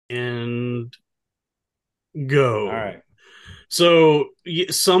and All go. right. So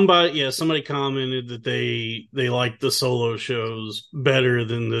somebody commented that they like the solo shows better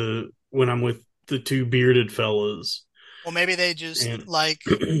than the when I'm with the two bearded fellas, Well, maybe they just and like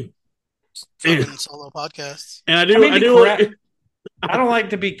and, fucking solo podcasts. and I mean, I to do correct, like. I don't like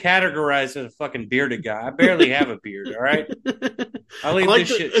to be categorized as a fucking bearded guy. I barely have a beard. All right. I I leave like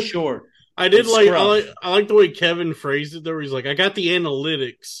this shit the short I and did like scruff. I like the way Kevin phrased it. There, he's like, I got the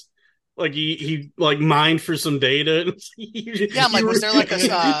analytics. Like he like mined for some data. Yeah, I'm like, was there like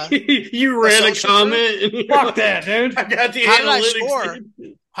You a read a social proof? comment. And you're Fuck like, that, dude. I got the How did I analytics, score?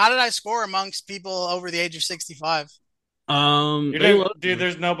 dude. How did I score amongst people over the age of 65? You're They never, love dude. you.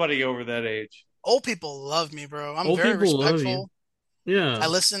 There's nobody over that age. Old people love me, bro. I'm Old very people love you. respectful. I Yeah,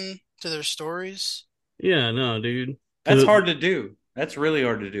 listen to their stories. yeah, no, dude. That's The hard to do. That's really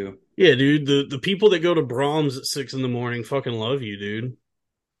hard to do. Yeah, dude. The people that go to Brahms at 6 in the morning fucking love you, dude.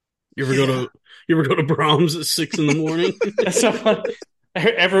 You ever go Yeah. to you ever go to Brahms at 6 in the morning? That's so fun.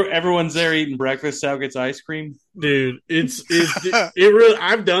 Everyone's there eating breakfast. Sal gets ice cream. Dude, it really.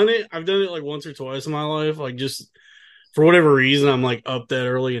 I've done it like once or twice in my life. Like just for whatever reason, I'm like up that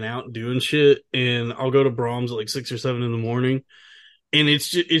early and out doing shit, and I'll go to Brahms at like 6 or 7 in the morning, and it's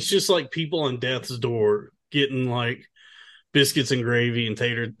just like people on death's door getting like biscuits and gravy and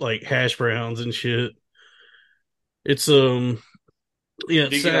tater like hash browns and shit. It's yeah, Do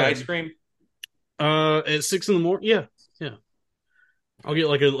it's you get sad. ice cream? At 6 in the morning, yeah, yeah. I'll get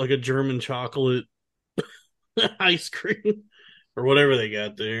like a German chocolate ice cream or whatever they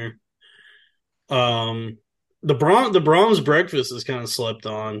got there. Um, the Brahms breakfast is kind of slept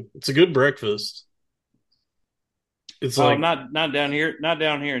on. It's a good breakfast. It's Oh, like not down here. Not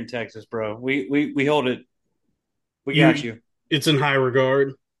down here in Texas, bro. We hold it. We got you, you. it's in high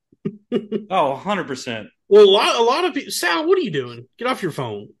regard. Oh, 100%. Well, a lot of people. Sal, what are you doing? Get off your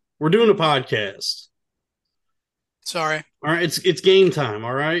phone. We're doing a podcast. Sorry. All right, it's game time.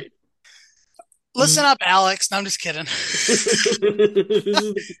 All right. Listen up, Alex. No, I'm just kidding.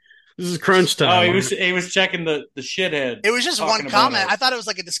 This is crunch Oh, time. All right? he was checking the shithead It was just one talking about comment. I us. thought it was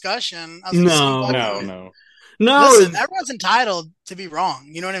like a discussion. I was like, this is gonna be No, fun for No, me. no. no. Listen, everyone's entitled to be wrong.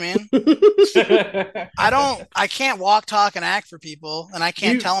 You know what I mean? I can't walk, talk, and act for people, and I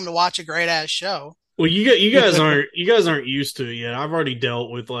can't you tell them to watch a great ass show. Well, you guys aren't used to it yet. I've already dealt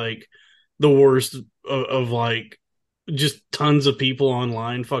with like the worst of like just tons of people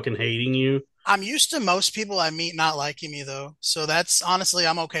online fucking hating you. I'm used to most people I meet not liking me though, so that's honestly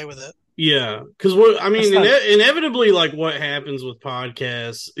I'm okay with it. Yeah, because what I That's mean, not. inevitably, like what happens with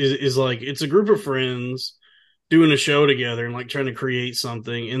podcasts is like it's a group of friends doing a show together and like trying to create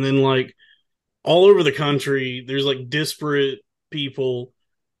something, and then like all over the country, there's like disparate people,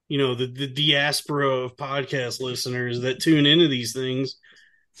 the diaspora of podcast listeners that tune into these things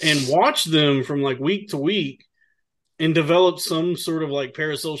and watch them from like week to week and develop some sort of like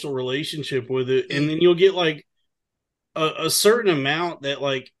parasocial relationship with it. And Mm. then you'll get like a certain amount that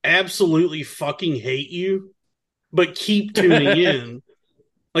like absolutely fucking hate you, but keep tuning in.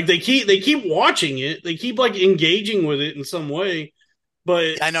 Like they keep watching it. They keep like engaging with it in some way.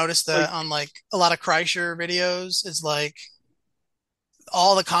 But I noticed like, that on like a lot of Kreischer videos, it's like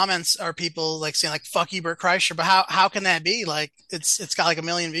all the comments are people like saying like "fuck you, Bert Kreischer," but how can that be? Like it's got like a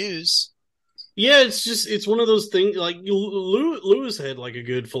million views. yeah, it's one of those things. Like Lewis had like a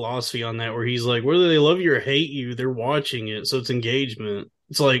good philosophy on that, where he's like, whether they love you or hate you, they're watching it, so it's engagement.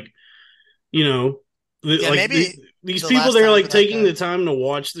 It's like you know, Yeah, maybe these the people last they're time like for that taking guy. the time to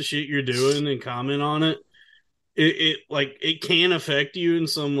watch the shit you're doing and comment on it. It like it can affect you in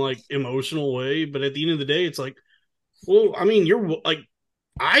some like emotional way, but at the end of the day, it's like, well, I mean, you're like,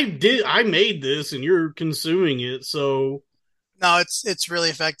 I made this and you're consuming it, so No, it's really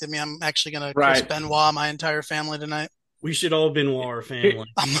affected me. I'm actually gonna Chris Right. Benoit my entire family tonight. we should all Benoit our Here, family.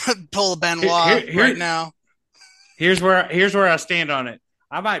 I'm gonna pull a here, Benoit here, right here- now. here's where I stand on it.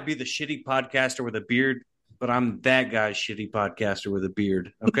 I might be the shitty podcaster with a beard, but I'm that guy's shitty podcaster with a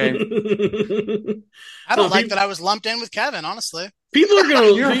beard. Okay. I No, don't like that I was lumped in with Kevin, honestly. people are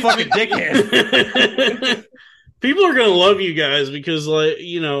gonna You're a fucking dickhead. people are gonna love you guys because like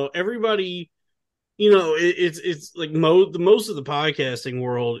everybody it's like most of the podcasting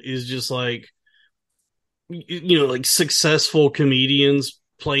world is just like like successful comedians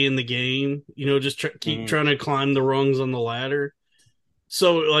playing the game, just keep Mhm. trying to climb the rungs on the ladder.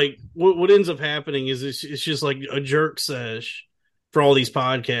 So like what ends up happening is it's just like a jerk sesh for all these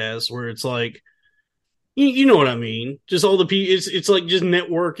podcasts where it's like you know what I mean, just all the people, it's like just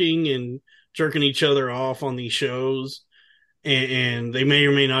networking and jerking each other off on these shows, and they may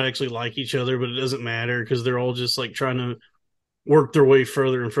or may not actually like each other, but it doesn't matter because they're all just like trying to work their way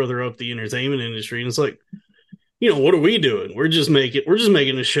further and further up the entertainment industry. And it's like, what are we doing? We're just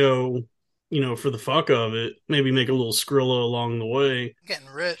making a show, for the fuck of it. Maybe make a little Skrilla along the way. Getting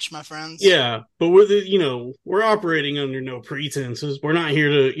rich, my friends. Yeah, but we're operating under no pretenses. We're not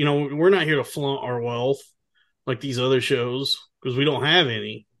here to flaunt our wealth like these other shows because we don't have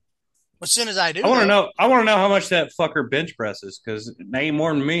any. As soon as I do, I want to know how much that fucker bench presses because it ain't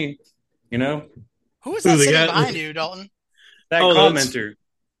more than me. Who is that sitting behind you, Dalton? That commenter.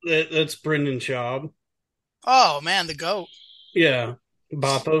 That's Brendan Schaub. Oh man, the GOAT. Yeah,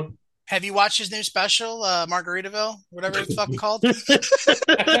 Bappa. Have you watched his new special, Margaritaville, whatever it's fucking called?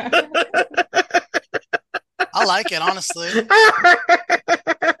 I like it, honestly.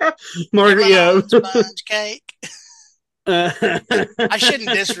 Sponge cake. I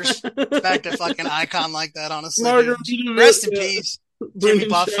shouldn't disrespect a fucking icon like that, honestly. Rest in peace, Jimmy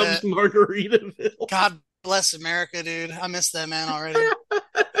Buffett. Margaritaville. God bless America, dude. I miss that man already.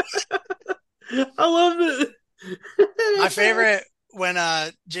 I love it. My favorite, when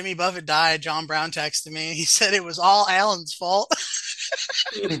Jimmy Buffett died, John Brown texted me. He said it was all Alan's fault.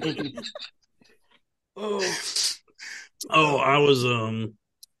 I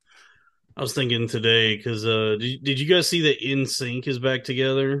was thinking today because did you guys see that NSYNC is back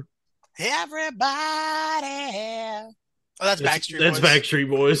together? Everybody. Oh, that's Backstreet Boys. That's Backstreet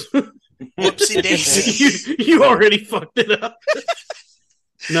Boys. Whoopsie daisy. You already fucked it up.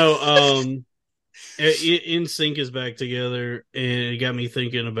 No, NSYNC is back together, and it got me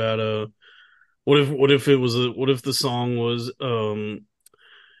thinking about what if the song was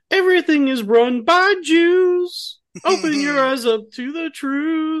everything is run by Jews. Open your eyes up to the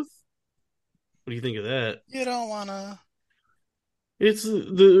truth. What do you think of that? You don't wanna. It's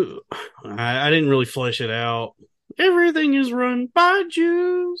I didn't really flesh it out. Everything is run by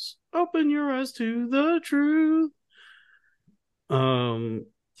Jews. Open your eyes to the truth. Are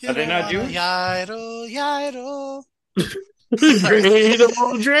they not Jewish? Yidle.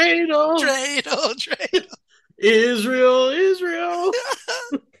 Dreidel. Israel.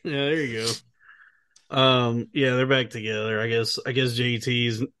 Yeah, there you go. Yeah, they're back together. I guess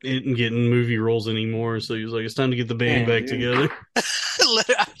JT's isn't getting movie roles anymore, so he was like, it's time to get the band back together.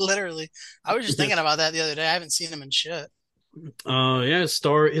 Literally. I was just thinking about that the other day. I haven't seen him in shit. Yeah, his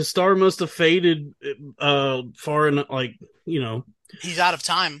star must have faded far enough, He's out of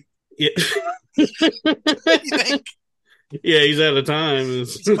time. Yeah. You think? Yeah, he's out of time.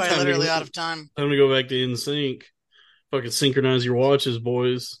 He's quite literally out of time. Time to go back to NSYNC. Fucking synchronize your watches,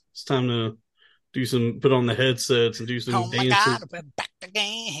 boys. It's time to put on the headsets and do some dancing. Oh my God, we're back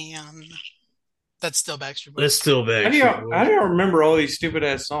again. That's still Backstreet Boys. That's still Backstreet Boys. How do you remember all these stupid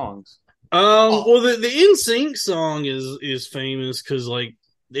ass songs? Well, the NSYNC song is famous because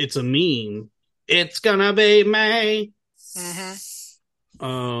it's a meme. It's gonna be May.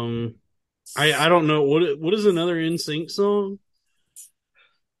 Mm-hmm. I don't know what is another NSYNC song.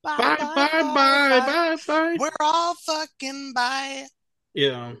 Bye. We're all fucking bye.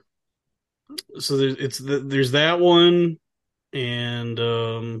 Yeah. So there's that one, and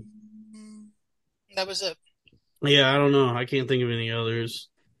that was it. Yeah, I don't know. I can't think of any others.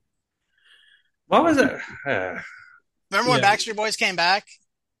 What was it? Remember when Backstreet Boys came back?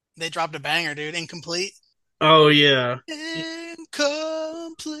 They dropped a banger, dude. Incomplete. Oh yeah.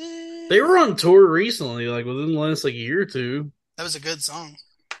 Incomplete. They were on tour recently, within the last year or two. That was a good song.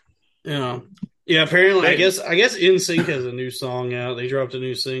 Yeah. Yeah, apparently I guess NSYNC has a new song out. They dropped a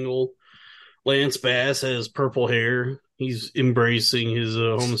new single. Lance Bass has purple hair. He's embracing his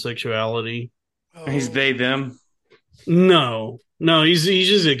homosexuality. Oh. He's they them. No, he's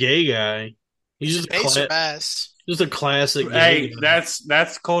just a gay guy. He's just Bass. Just a classic. Hey,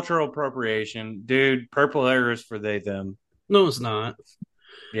 that's cultural appropriation, dude. Purple hair is for they them. No, it's not.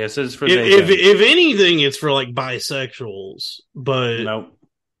 Yes, it's for if anything, it's for bisexuals. But nope.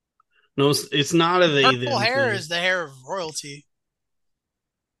 No, it's not a they them. Purple hair is the hair of royalty.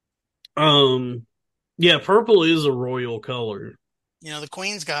 Yeah, purple is a royal color. The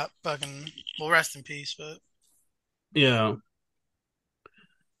Queen's got fucking, well, rest in peace, but yeah.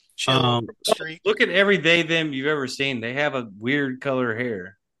 Look at every they them you've ever seen. They have a weird color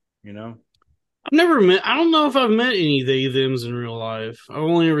hair. I don't know if I've met any they thems in real life. I've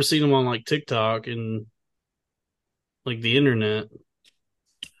only ever seen them on TikTok and the internet.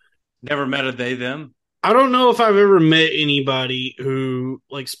 Never met a they them. I don't know if I've ever met anybody who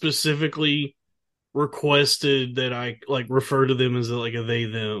specifically requested that I refer to them as a they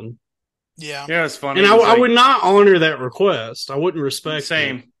them. Yeah, it's funny. And I would not honor that request. I wouldn't respect.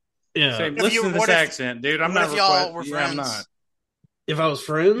 Same. It. Yeah. Same. Listen to this accent, dude. I'm not. Y'all were friends? I'm not. If I was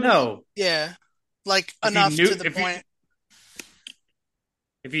friends, no. Yeah, enough to the point.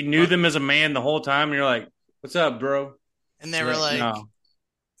 If you knew them as a man the whole time, you're like, "What's up, bro?" And they were like, "No."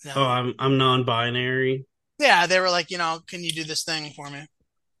 Oh, no. I'm non-binary. Yeah, they were like, can you do this thing for me?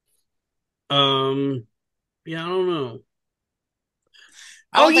 Um, yeah, I don't know.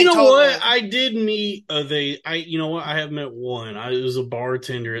 I Oh, don't you think know what? total. I did meet you know what? I have met one. I was a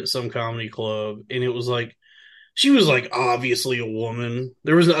bartender at some comedy club, and it was like she was like obviously a woman.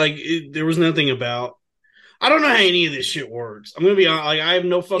 There was nothing about. I don't know how any of this shit works. I'm gonna be honest, like I have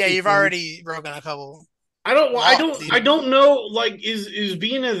no Yeah, fucking you've clue. already broken a couple laws, I even. don't know. Like, is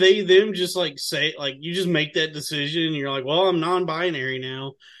being a they them just like say like you just make that decision and you're like, well, I'm non-binary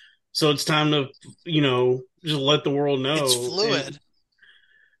now, so it's time to just let the world It's know. And fluid.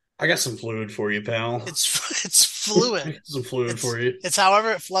 I got some fluid for you, pal. It's I fluid. got some fluid It's for you. it's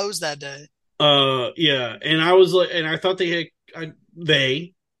however it flows that day. Yeah, and I was like, and I thought they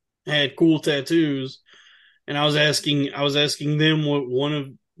had cool tattoos, and I was asking them what one of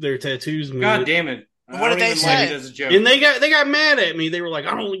their tattoos God meant. damn it! What I did don't they even like it say? as a joke. And they got mad at me. They were like,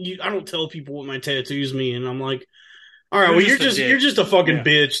 I don't tell people what my tattoos mean. And I'm like, all right, You're well, just a you're dick. just a fucking Yeah.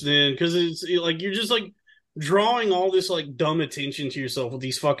 bitch then, because like you're just like drawing all this like dumb attention to yourself with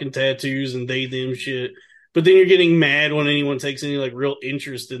these fucking tattoos and they them shit. But then you're getting mad when anyone takes any like real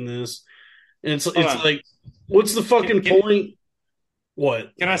interest in this, and Hold it's on. like, what's the Can, fucking can, point?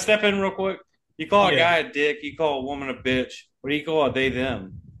 What? can I step in real quick? You call a Yeah. guy a dick. You call a woman a bitch. What do you call a they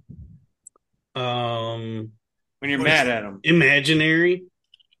them Um, when you're What is mad it? at them? imaginary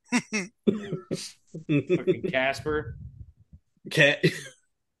Fucking Casper. cat.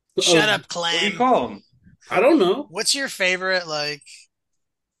 Shut Oh, up, What do you Clam. call them? I don't know. What's your favorite like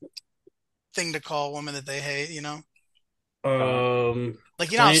thing to call a woman that they hate? Um, Like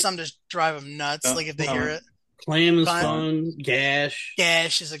how clan, some just drive them nuts. Like if they hear Cunt. it. clam is Cunt. Cunt. fun. Gash.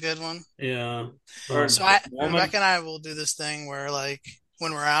 Gash is a good one. Yeah. Or So woman. Rebecca and I will do this thing where like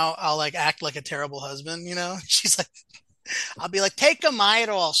when we're out, I'll like act like a terrible husband. She's like, I'll be like, take a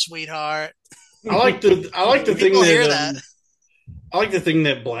Midol, sweetheart. I like the thing People hear that. I like the thing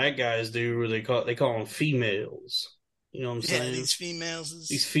that black guys do where they call them females. You know what I'm Yeah, saying? these females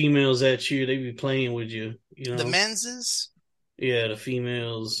These is females at you, they be playing with you. You the know? menses. Yeah, the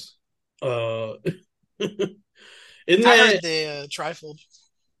females. Isn't I heard that the trifled.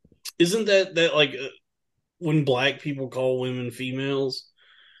 isn't that like when black people call women females?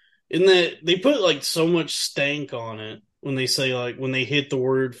 Isn't that they put like so much stank on it when they say like when they hit the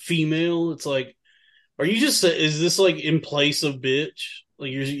word female? It's like, are you just is this like in place of bitch?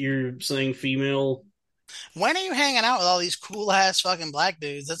 Like you're saying female? When are you hanging out with all these cool ass fucking black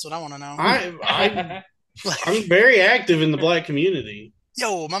dudes? That's what I want to know. I I'm Like, very active in the black community.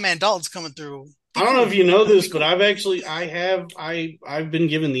 yo, my man Dalton's coming through. Be I don't know if cool. you know Be this, but cool. I've been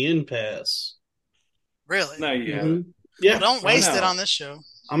given the in pass. Really? No, you Hmm. haven't. Well, Yeah, don't waste it No. on this show.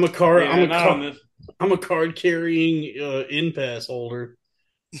 Yeah, not on this. I'm a card carrying in pass holder.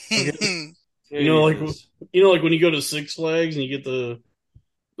 Like, you know, like Jesus. like when you go to Six Flags and you get the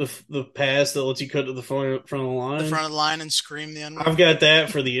pass that lets you cut to the front of the The line. front of the line and scream the N I've word. got that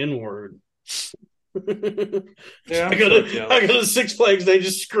for the N word. Dude, I'm I go so to I jealous. go to Six Flags. They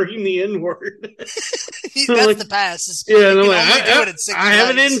just scream the N word. That's the pass. Yeah, You and I'm can like, only do it at Six I have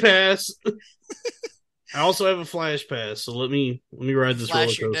an in Flags. pass. I also have a flash pass, so let me ride this roller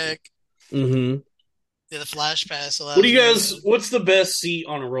Flash your coaster. dick. Mm-hmm. Yeah, the flash pass What do allows you you guys? What's the best seat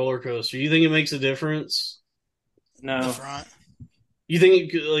on a roller coaster? You think it makes a difference? the No. front. You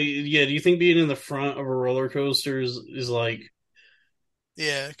think yeah? Do you think being in the front of a roller coaster is like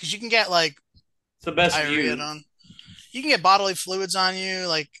Yeah, because you can get like It's the best diarrhea view. on. You can get bodily fluids on you.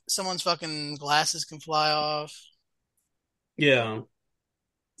 Like someone's fucking glasses can fly off. yeah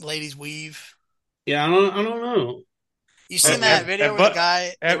Ladies weave. yeah? I don't know. You I, seen that Have, video have, where the but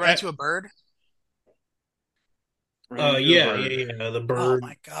guy they have, run have, into a bird? run into a yeah bird. the Oh bird.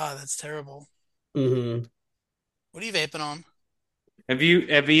 my god, that's terrible. Hmm. What are you vaping on? Have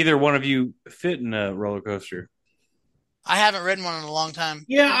either one of you fit in a roller coaster? I haven't ridden one in a long time.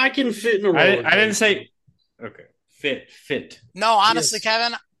 Yeah, I can fit in a roller I didn't coaster. say okay. Fit. No, honestly, Yes,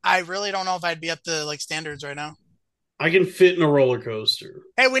 Kevin, I really don't know if I'd be up to like standards right now. I can fit in a roller coaster.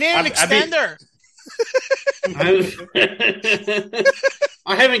 Hey, we need an I be extender. I've,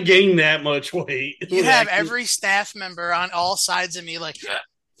 I haven't gained that much weight. You'd have every staff member on all sides of me like,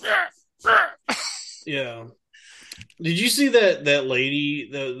 Yeah. Did you see that lady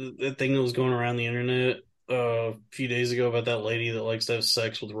that thing that was going around the internet a few days ago about that lady that likes to have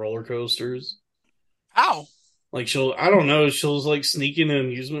sex with roller coasters? how? Like I don't know, she'll like sneak into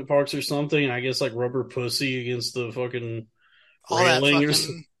amusement parks or something, and I guess like rub her pussy against the fucking All that railing or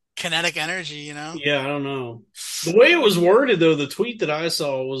fucking Kinetic energy, you know? Yeah, I don't know. The way it was worded, though, the tweet that I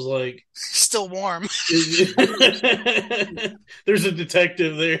saw was like, Still warm. there's a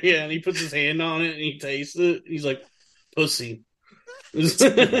detective there, yeah, and he puts his hand on it and he tastes it. He's like, pussy. It's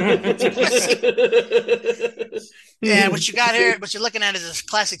pussy. Yeah, what you got here, what you're looking at is this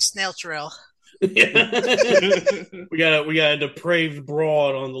classic snail trail. Yeah. we got a depraved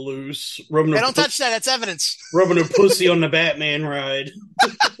broad on the loose, Hey, don't touch that. That's evidence. rubbing her pussy on the Batman ride.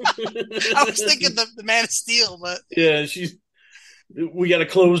 I was thinking the Man of Steel, but Yeah, we got to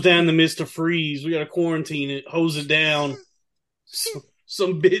close down the Mr. Freeze. We got to quarantine it, hose it down.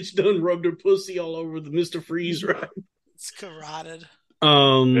 Some bitch done rubbed her pussy all over the Mr. Freeze ride. it's carotid.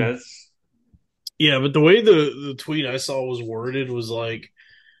 Yes. Yeah, but the way the tweet I saw was worded was like,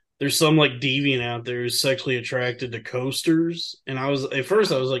 there's some like deviant out there who's sexually attracted to coasters, and I was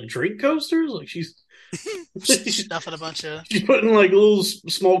like, drink coasters? Like she's Stuffing a bunch of. she's putting like little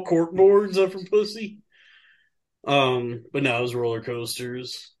small cork boards up her pussy. But no, it was roller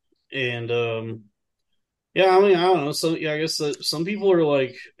coasters, and yeah, I mean, I don't know. So yeah, I guess that some people are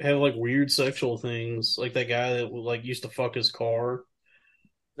like have like weird sexual things, like that guy that like used to fuck his car.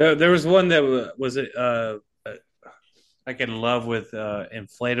 There was one that was it like in love with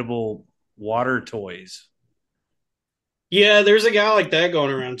inflatable water toys. Yeah, there's a guy like that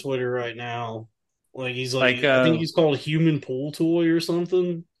going around Twitter right now. Like he's like, Like I think he's called Human Pool Toy or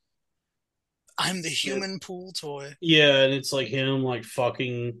something. I'm the human pool toy. Yeah, and it's like him like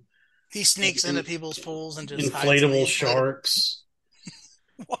fucking He sneaks into people's pools and just hides in the inflatable inflatable. sharks.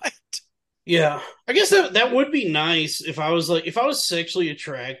 What? Yeah, I guess that would be nice if I was sexually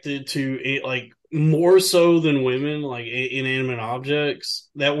attracted to it, like more so than women, like inanimate objects.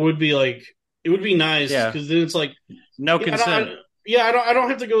 That would be like it would be nice Yeah. because then it's like no yeah, consent. I don't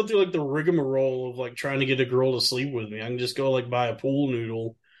have to go through like the rigmarole of like trying to get a girl to sleep with me. I can just go like buy a pool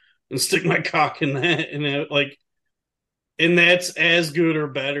noodle and stick my cock in that, and that's as good or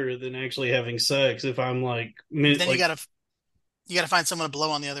better than actually having sex. If I'm like, Then like, you gotta find someone to blow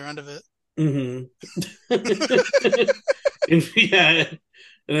on the other end of it. mm-hmm. And, yeah,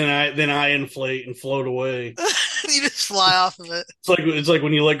 and then I inflate and float away. You just fly off of it. It's like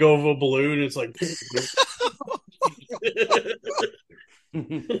when you let go of a balloon. It's like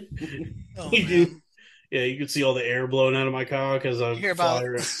Oh you man. can, yeah, you can see all the air blowing out of my cock as I You hear fly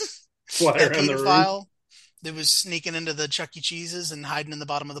about fly that around the room. pedophile that was sneaking into the Chuck E. Cheese's and hiding in the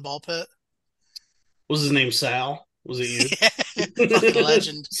bottom of the ball pit? Was his name Sal? Was it you? Yeah, fucking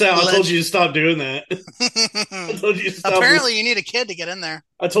legend. Sal, I told Legend. you to stop doing that. I told you to stop. Apparently, you need a kid to get in there.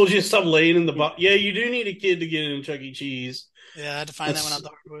 I told you to stop laying in the box. Yeah, you do need a kid to get in Chuck E. Cheese. Yeah, I had to find that one out the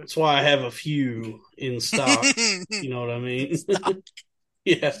hard way. That's why I have a few in stock. You know what I mean?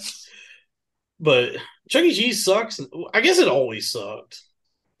 Yeah. But Chuck E. Cheese sucks. I guess it always sucked.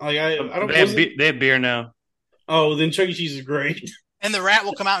 Like I don't. They have beer now. Oh, then Chuck E. Cheese is great. And the rat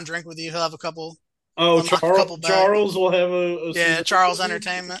will come out and drink with you. He'll have a couple. Oh, Unlock a couple Charles will have a Yeah, Charles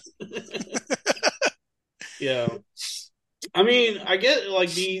Entertainment. Yeah. I mean, I get like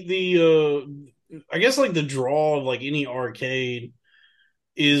I guess like the draw of like any arcade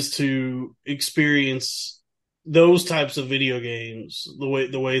is to experience those types of video games the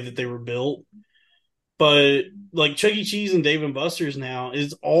way that they were built. But like Chuck E. Cheese and Dave and Buster's now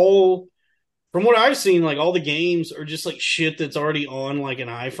is all from what I've seen, like all the games are just like shit that's already on like an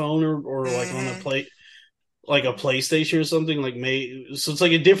iPhone or like on a PlayStation or something like made. So it's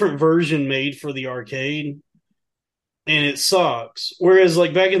like a different version made for the arcade, and it sucks. Whereas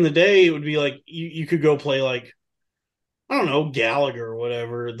like back in the day, it would be like you could go play like I don't know Gallagher or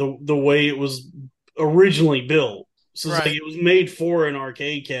whatever the way it was originally built. So it's like it was made for an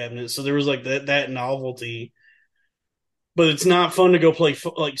arcade cabinet, so there was like that novelty. But it's not fun to go play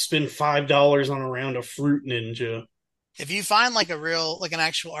like spend $5 on a round of Fruit Ninja. If you find like an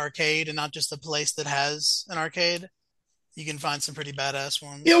actual arcade and not just a place that has an arcade, you can find some pretty badass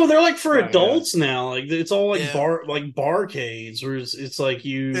ones. Yeah, well, they're like for adults now. Like it's all like Yeah. barcades, where it's like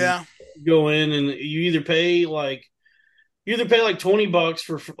you Yeah. go in and you either pay like $20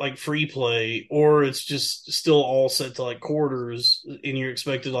 for like free play, or it's just still all set to like quarters, and you're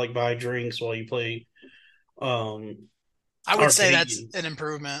expected to like buy drinks while you play. I would say arcade that's games. an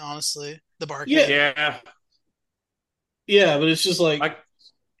improvement, honestly. The barcade. Yeah. Yeah, but it's just like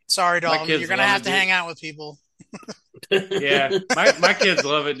Sorry, My Dalton. kids You're gonna love have it, to dude. hang out with people. Yeah, my kids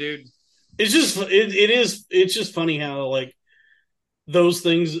love it, dude. it's just it's just funny how like those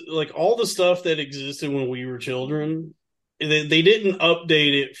things, like all the stuff that existed when we were children, they didn't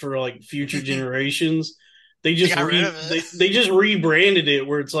update it for like future generations. They just Got rid of it. they just rebranded it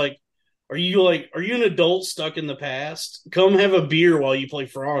where it's like, are you an adult stuck in the past? Come have a beer while you play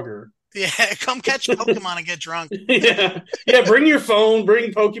Frogger. Yeah, come catch Pokemon and get drunk. Yeah, yeah. Bring your phone.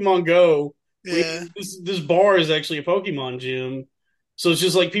 Bring Pokemon Go. Yeah. This bar is actually a Pokemon gym, so it's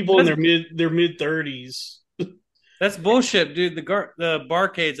just like people in That's, their mid 30s. that's bullshit, dude. The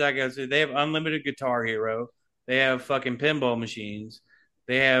barcades I go to, they have unlimited Guitar Hero. They have fucking pinball machines.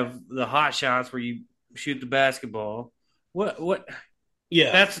 They have the hot shots where you shoot the basketball. What?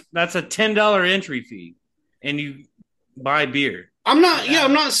 Yeah, That's a $10 entry fee, and you buy beer. I'm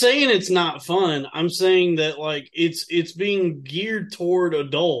not saying it's not fun. I'm saying that like it's being geared toward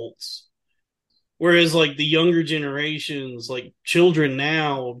adults. Whereas like the younger generations, like children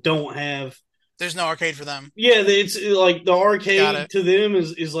now don't have. There's no arcade for them. Yeah, it's like the Got arcade it. to them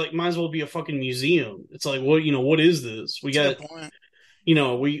is like might as well be a fucking museum. It's like what is this? We That's a got good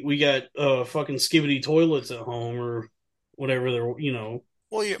point. we got fucking skibidi toilets at home or whatever they're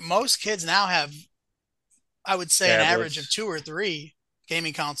Well, most kids now have, I would say, an average of Tablets. 2 or 3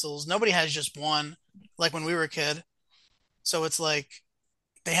 gaming consoles. Nobody has just one, like when we were a kid. So it's like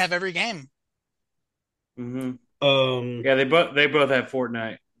they have every game. Hmm. um Yeah, they both have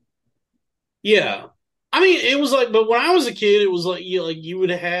Fortnite. yeah. I mean, it was like, but when I was a kid, it was like you would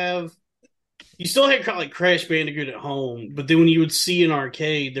have you still had kind of like Crash Bandicoot at home, but then when you would see an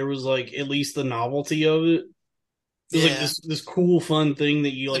arcade, there was like at least the novelty of it. It was like Yeah. this cool fun thing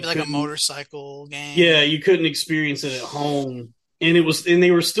that you It'd like be like a couldn't motorcycle yeah, game. you couldn't experience it at home. And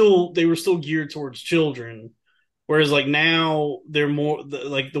they were still geared towards children. Whereas like now they're more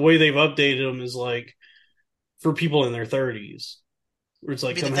like the way they've updated them is like for people in their 30s. Where it's It'd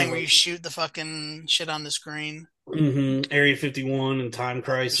like be the come thing have where a you shoot the fucking shit on the screen. Area 51 and Time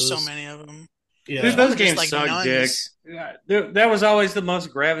There's so Crisis. many of them. Dude, There's Yeah. one those with just games like suck dick. nuns. Yeah, that was always the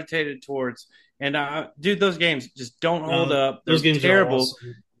most gravitated towards. And dude, those games just don't hold up. Those They're games are terrible.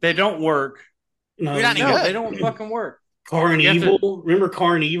 awesome. They don't work. No, We're not any No, they good. don't fucking work. You have to. Carnival. Remember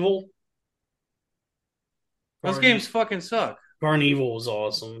Carnival? Those Carnival. games fucking suck. Carnival was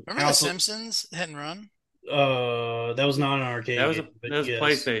awesome. I Remember The also Simpsons Hit and Run? that was not an That arcade was a game, but that was yes,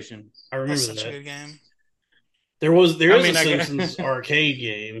 PlayStation. I That's remember such a that. good game. There I is a mean, Simpsons arcade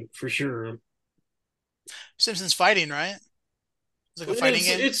game for sure. Simpsons Fighting, right? It's like a fighting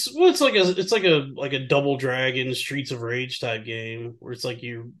game. It's like a Double Dragon Streets of Rage type game where it's like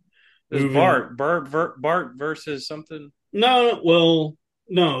you There's moving. Bart versus something. Well,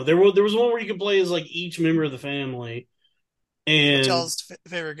 no, there was one where you could play as like each member of the family What's and, y'all's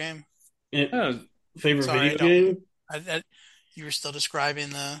favorite game? and Oh, favorite Sorry, I video don't. game. You were still describing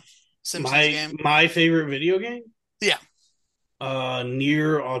the Simpsons game. My favorite video game, Yeah,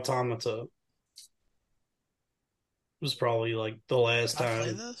 Near Automata was probably like the last I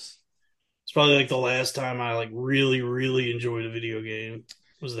played time. this. It's probably like the last time I like really enjoyed a video game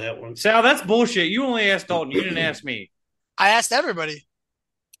was that one. Sal, that's bullshit. You only asked Dalton. You didn't ask me. I asked everybody.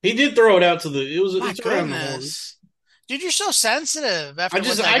 He did throw it out to My it's around the horn. goodness, dude, you're so sensitive after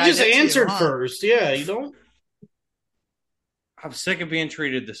what that I guy just did to you, answered huh? first. Yeah, you don't. I'm sick of being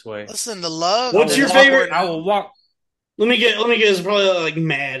treated this way. Listen, the love. What's and your awkward- favorite- I will walk. Let me guess. Probably like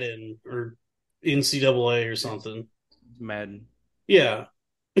Madden or NCAA or something. Madden. Yeah.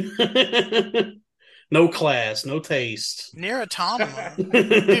 No class, no taste. Near Automata.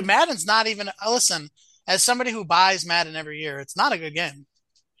 Dude, Madden's not even. Listen, as somebody who buys Madden every year, it's not a good game.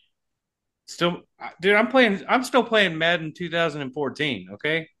 Still, dude, I'm still playing Madden 2014.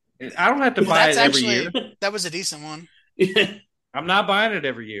 Okay, I don't have to Well, buy that's it every actually year. that was a decent one. Yeah. I'm not buying it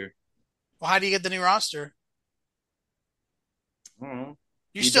every year. Well, how do you get the new roster? I don't know.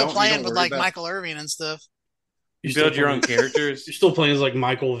 You're You still don't- you playing don't with worry like about- Michael Irving and stuff. You You're build your still own playing- characters. You're still playing as like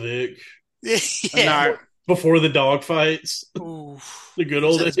Michael Vick Yeah. No, before the dog fights, Ooh, the good he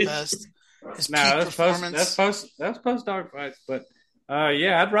was old at his days. best. His no, peak that's performance. post dog fights. But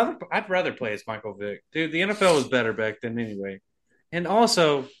yeah, I'd rather play as Michael Vick, dude. The NFL was better back then anyway. And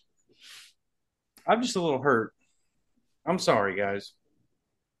also, I'm just a little hurt. I'm sorry, guys.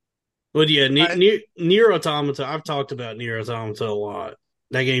 But yeah, I- Near Automata. I've talked about Near Automata a lot.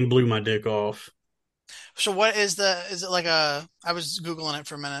 That game blew my dick off. So what is the? Is it like a? I was googling it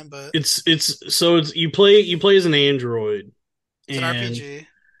for a minute, but It's you play as an android. it's an And RPG.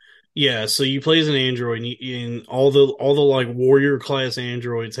 yeah, so you play as an android, and all the like warrior class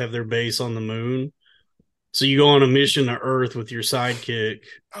androids have their base on the moon. So you go on a mission to Earth with your sidekick.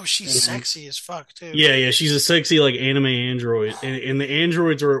 Oh, she's Mhm. sexy as fuck too. Yeah, she's a sexy like anime android, and the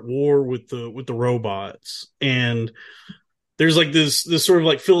androids are at war with the robots. And there's like this sort of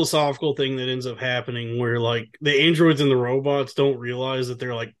like philosophical thing that ends up happening where like the androids and the robots don't realize that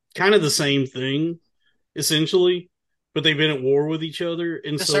they're like kind of the same thing, essentially, but they've been at war with each other,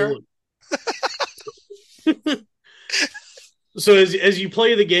 and Yes, so sir. So as you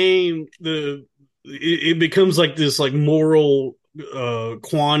play the game, it becomes like this like moral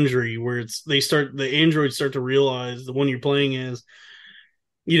quandary where the androids start to realize the one you're playing as,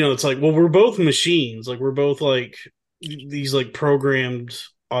 it's like, well, we're both machines, like we're both like these like programmed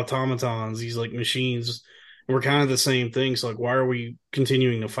automatons, these like machines. We're kind of the same thing. So like, why are we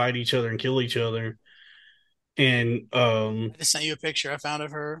continuing to fight each other and kill each other? And I just sent you a picture I found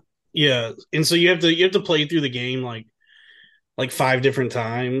of her. yeah, and so you have to play through the game like five different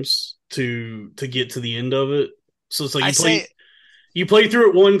times to get to the end of it. So it's like I say, you play through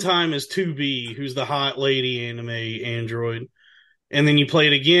it one time as 2B, who's the hot lady anime android, and then you play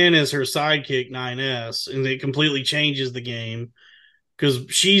it again as her sidekick 9S, and it completely changes the game because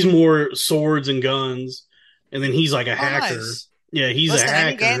she's more swords and guns, and then he's like a oh, hacker. nice. Yeah, he's a Listen,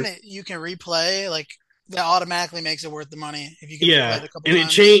 any game hacker. that you can replay, like that automatically makes it worth the money if you can replay Yeah, it a couple and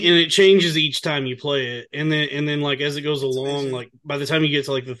times. it changes each time you play it, and then like as it goes It's along, amazing. like by the time you get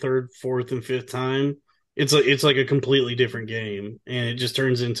to like the third, fourth, and fifth time, it's like a completely different game, and it just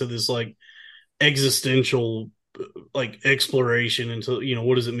turns into this like existential like exploration into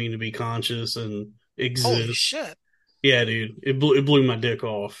what does it mean to be conscious and Holy exist. shit. Yeah, dude, it blew my dick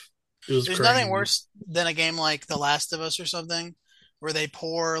off. It was There's nothing crazy. worse than a game like The Last of Us or something where they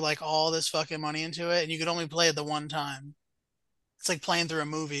pour like all this fucking money into it and you could only play it the one time. It's like playing through a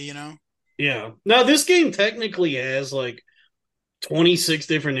movie, you know? Yeah. Now this game technically has like 26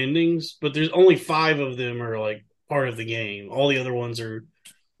 different endings, but there's only five of them are like part of the game. All the other ones are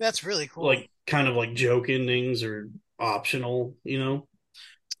That's really cool. like kind of like joke endings or optional.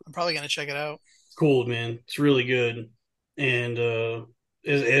 I'm probably gonna check it out. Cool, man. It's really good. And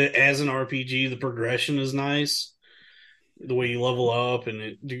as an RPG, the progression is nice. The way you level up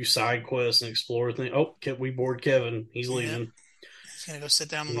and do side quests and explore things. Oh, we bored Kevin. He's Yeah. leaving. He's gonna go sit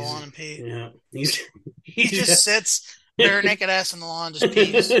down on the lawn He's and pee. yeah. He's He he's just sits bare naked ass on the lawn, just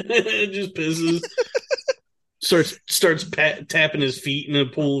pees. just pisses. Starts tapping his feet in a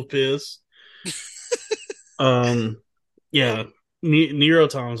pool of piss. Um, yeah, Nero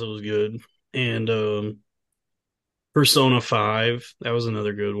Automata was good, and Persona 5, that was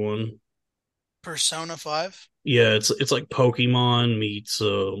another good one. Persona 5. Yeah, it's like Pokemon meets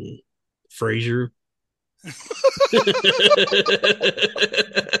Frasier.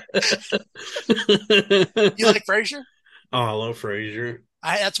 You like Frasier? Oh, I love Frasier.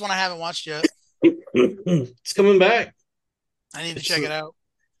 That's one I haven't watched yet. It's coming back. I need to It's check it out.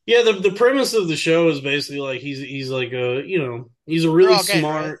 Yeah, the premise of the show is basically like he's like he's a They're really all gay,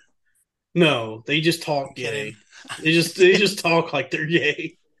 right? smart. No, they just I'm talk kidding. gay. They just talk like they're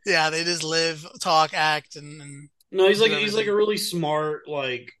gay. Yeah, they just live, talk, act, and No, do he's like a everything. really smart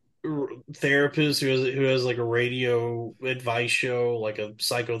like therapist who has like a radio advice show, like a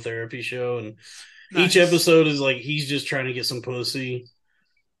psychotherapy show, and each Nice. episode is like he's just trying to get some pussy.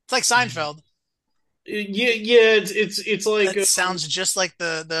 It's like Seinfeld. Yeah, it's like That sounds just like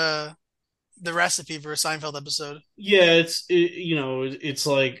the recipe for a Seinfeld episode. yeah, it's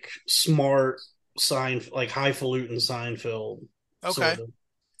like smart like highfalutin Seinfeld Okay. sort of.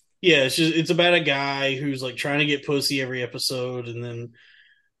 Yeah, it's about a guy who's like trying to get pussy every episode, and then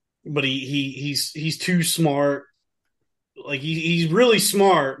but he's too smart. Like he's really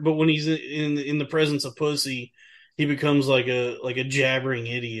smart, but when he's in the presence of pussy, he becomes like a jabbering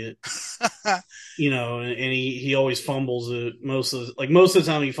idiot. And he always fumbles it most of the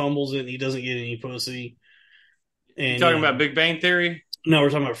time he fumbles it and he doesn't get any pussy. You And talking about Big Bang Theory? no, we're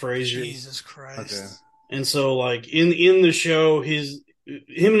talking about Frasier. Jesus Okay. Christ. And so like in the show, him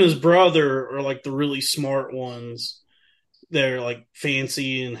and his brother are like the really smart ones. They're like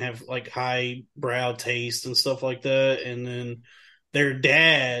fancy and have like high brow taste and stuff like that. And then their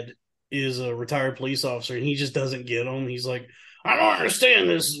dad is a retired police officer and he just doesn't get them. He's like, I don't understand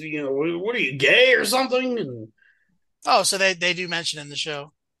this. What are you, gay or something? And Oh, so they do mention in the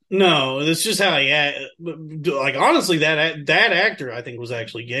show. no, that's just how he act. Like honestly, that actor I think was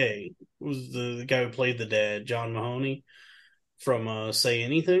actually gay. It was the guy who played the dad, John Mahoney from Say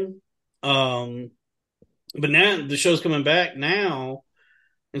Anything. Um, but now the show's coming back now,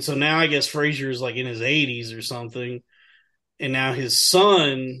 and so now I guess Frasier is like in his 80s or something, and now his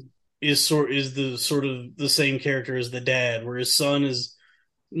son is the sort of the same character as the dad, where his son is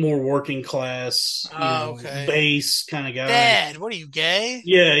more working class, Oh, okay. base kind of guy. Dad, what are you, gay?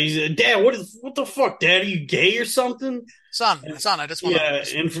 Yeah, he's a dad. What the fuck, dad? Are you gay or something? Son, I just wanna Yeah,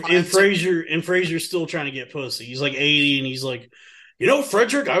 just and wanna answer. Frasier's still trying to get pussy. He's like 80, and he's like,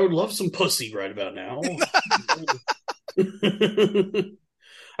 Frederick, I would love some pussy right about now.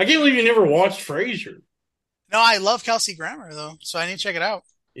 I can't believe you never watched Frasier. No, I love Kelsey Grammer though, so I need to check it out.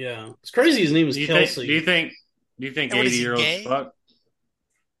 Yeah, it's crazy. His name is Do you think? Do you Kelsey. think? Do you think And what is he 80-year-olds gay? fuck?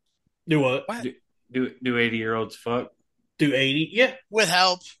 Do what? What? Do 80-year-olds fuck? Do 80? Yeah. With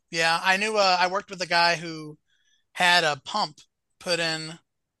help. Yeah, I knew. I worked with a guy who had a pump put in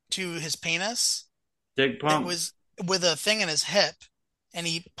to his penis Dick that pump. was with a thing in his hip, and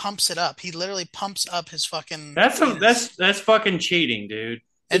he pumps it up. He literally pumps up his fucking That's some. penis, That's fucking cheating, dude.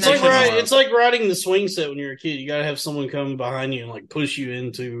 and It's then They like puts shouldn't his. right. allow. It's like riding the swing set when you're a kid. You gotta have someone come behind you and like push you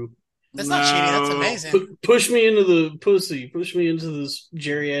into That's not cheating. That's No. amazing. push me into the pussy. Push me into this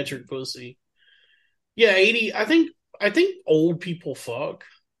geriatric pussy. Yeah, 80. I think old people fuck.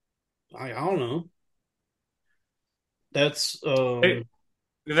 I don't know. That's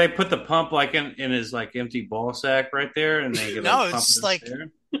They put the pump like in his like empty ball sack right there, and they could No, like pump it's it up like there.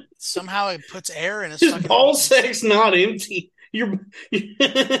 somehow it puts air in his his fucking ball penis. sack's not empty. Your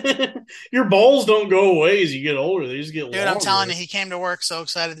your balls don't go away as you get older. They just get Dude, I'm telling longer. you, he came to work so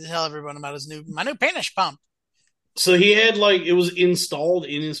excited to tell everyone about my new penis pump. So he had like it was installed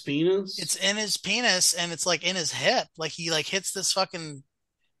in his penis. It's in his penis and it's like in his hip. Like he like hits this fucking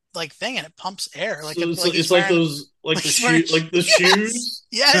like thing and it pumps air. Like So it's like he's it's like wearing those like he's wearing like the yes, shoes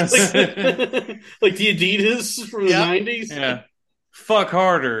yes, like like the Adidas from the yep, 90s. Yeah, fuck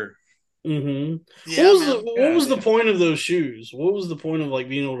harder. Mm-hmm. yeah, man. What was the point of those shoes? What was the point of like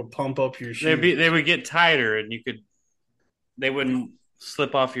being able to pump up your shoes? They would get tighter, and they wouldn't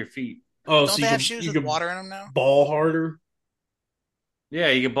slip off your feet. Oh, Don't so they have shoes you with could water in them now? ball harder. Yeah,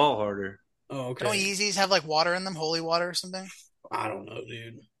 you get ball harder. Oh, Don't okay. Yeezys have like water in them, holy water or something? I don't know,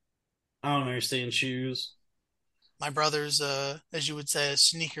 dude. I don't understand shoes. My brother's as you would say, a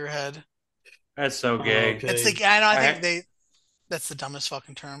sneakerhead. That's so Oh, gay. It's okay. the I know I think I, they that's the dumbest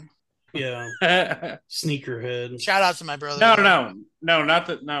fucking term. Yeah, no, sneakerhead. Shout out to my brother. no, not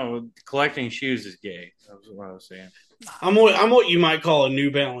that. No, collecting shoes is gay. That's what I was saying. I'm what you might call a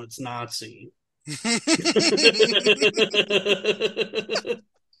New Balance Nazi.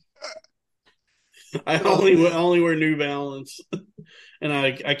 I only wear New Balance, and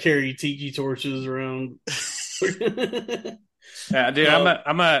I carry tiki torches around. Yeah, dude, Uh,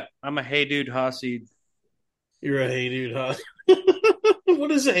 I'm a hey dude Hasid. you're a Hey Dude, huh?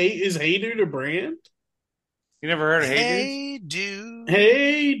 What is Hey? Is Hey Dude a brand? You never heard of hey dudes? Hey, dude,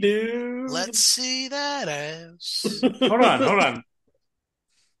 Hey Dude. let's see that ass. Hold on.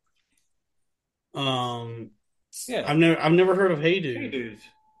 Um, Yeah, I've never heard of Hey hey Dude. dudes.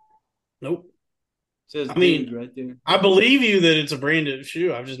 Nope. It says I mean, dude right there. I believe you that it's a branded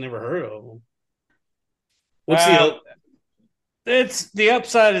shoe. I've just never heard of them. What's Uh, the it's the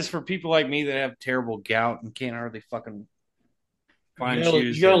upside is for people like me that have terrible gout and can't hardly fucking find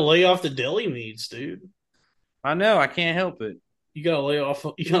shoes. you gotta lay off the deli meats, dude. I know I can't help it. You gotta lay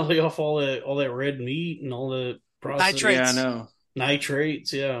off all that red meat and all the processed Nitrates. Yeah, I know.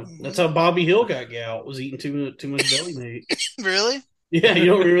 nitrates. Yeah, Mhm. that's how Bobby Hill got gout. Was eating too much deli meat. Really? Yeah, you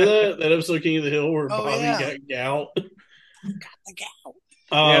don't remember that episode of King of the Hill where Oh, Bobby yeah. got gout?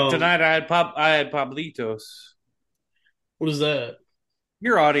 Yeah, tonight I had Pablitos. What is that?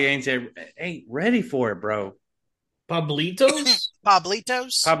 Your audience ain't ready for it, bro. Pablitos?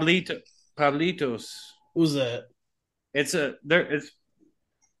 Pablitos? Pablitos. What was that? It's a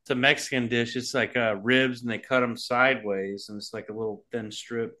Mexican dish. It's like ribs, and they cut them sideways, and it's like a little thin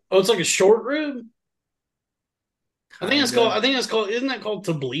strip. Oh, it's like a short rib. I think it's Kinda. called. I think it's called. Isn't that called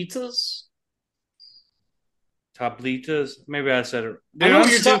tablitas? Tablitas. Maybe I said it. I Dude, know I'm what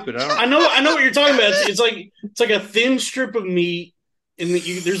you're stupid. talking. I know what you're talking about. It's like a thin strip of meat, and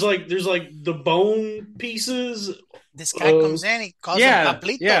there's like the bone pieces. This guy comes in, he calls yeah, them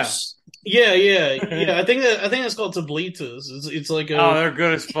Pablitos. Yeah. I think that's called tablitas. It's like Oh, a. they're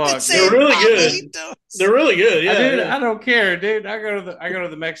good as fuck. It's They're a really good. Pablitos. They're really good. Yeah, Dude, yeah. I don't care, dude. I go to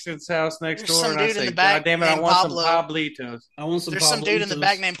the Mexican's house next There's door, some and I dude in say, the back God damn it, I named want Pablo. some Pablitos. I want some. There's some dude in the Pablitos.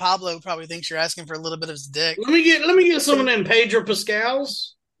 back named Pablo who probably thinks you're asking for a little bit of his dick. Let me get some of them Pedro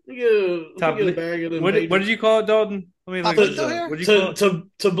Pascals. Let me get a bag of them. What Pedro. did you call it, Dalton? Let me look Pablito this up. here? What did you call it?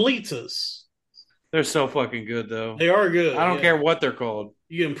 Tablitas. They're so fucking good, though. They are good. I don't yeah. care what they're called.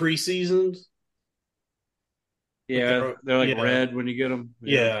 You get them pre-seasoned. Yeah, they're like yeah. red when you get them.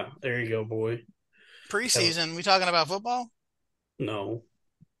 Yeah, there you go, boy. Preseason, we talking about football? No,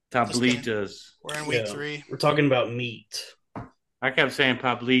 Tablitas. We're in week Yeah. 3. we're talking about meat. I kept saying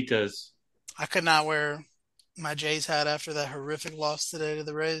Pablitas. I could not wear my Jays hat after that horrific loss today to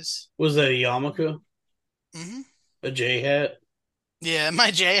the Rays. Was that a yarmulke? Hmm A J hat? Yeah, my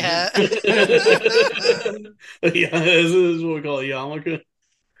J hat. Yeah, this is what we call a yarmulke.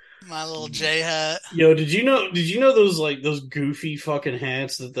 My little J hat. Yo, did you know those goofy fucking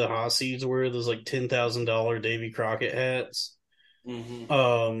hats that the Hasids wear? Those like $10,000 Davy Crockett hats.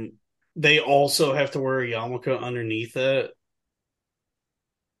 Um, they also have to wear a yarmulke underneath that.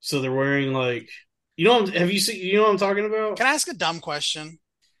 So they're wearing like, have you seen, you know what I'm talking about? Can I ask a dumb question?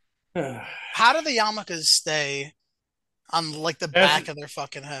 How do the yarmulkes stay on like the That's a back of their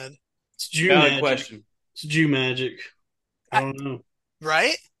fucking head? It's Jew valid magic. question. It's Jew magic. I I, don't know.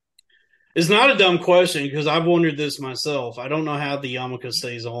 right? It's not a dumb question because I've wondered this myself. I don't know how the yarmulke You,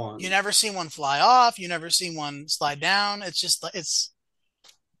 stays you on. never seen one fly off. You never seen one slide down. It's just like Yeah,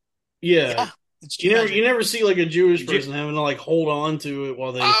 yeah, it's Jew you magic. never see like a Jewish Ju- person having to like hold on to it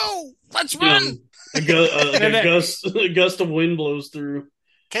while they, Oh, let's you know, run, like and a that, gust of wind blows through.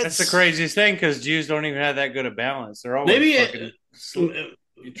 that's the kids. craziest thing because Jews don't even have that good a balance. They're always Maybe fucking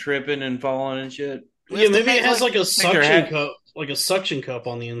it, tripping and falling and shit. We yeah, have to maybe make it has Like their hat. like a suction cup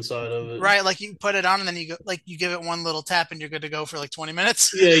on the inside of it. right. Like you put it on and then you go, like you give it one little tap and you're good to go for like 20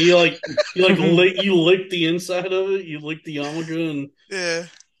 minutes. Yeah, you like lick the inside of it. You lick the yarmulke and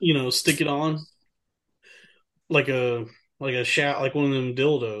Yeah. stick it on like a like one of them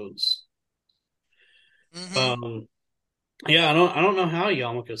dildos. Hmm. Um, yeah, I don't know how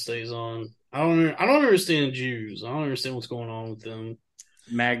yarmulke stays on. I don't understand Jews. I don't understand what's going on with them.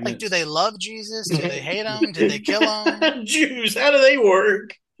 Like, do Magnets. they love Jesus? Do they hate him? Did they kill him? Jews, how do they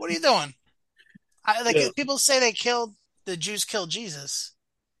work? What are you doing? Like Yeah, people say the Jews killed Jesus.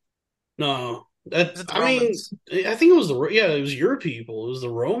 no, Is it the I mean, Romans? I think it was it was your people. It was the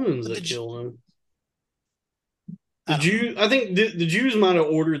Romans But that killed him. The I don't know. Jew, I think the Jews might have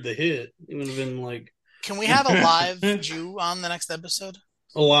ordered the hit. It would have been like Can we have a live Jew on the next episode,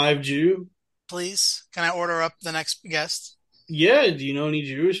 a live Jew. please? Can I order up the next guest? Yeah, do you know any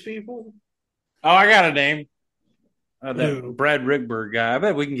Jewish people? Oh, I got a name. That Who? Brad Rickberg guy. I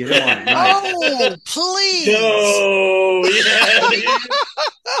bet we can get him on tonight. Oh, please! No, yeah, dude. Just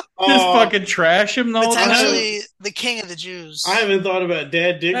Oh, fucking trash him the whole time. Potentially the king of the Jews. I haven't thought about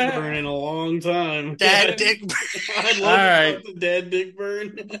Dad Dick Burn in a long time. Dad Dick. I'd All love to right. talk to Dad Dick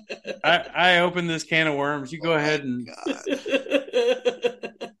Burn. I opened this can of worms. You go ahead and God.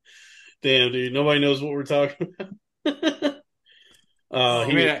 Damn, dude, nobody knows what we're talking about. Oh,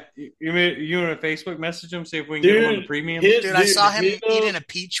 you mean you want to Facebook message him, see if we can get him on the dude, premium? dude, I saw him hit eating up. a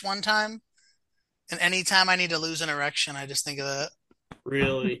peach one time, and anytime I need to lose an erection, I just think of that.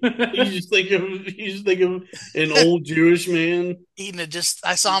 Really? You just think of an old Jewish man. Eating it just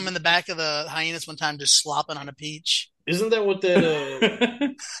I saw him in the back of the hyenas one time just slopping on a peach. Isn't that what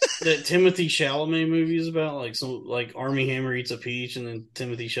that Timothy Chalamet movie is about? Like some like Army Hammer eats a peach and then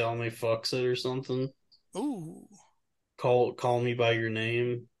Timothy Chalamet fucks it or something. Ooh. Call Me by Your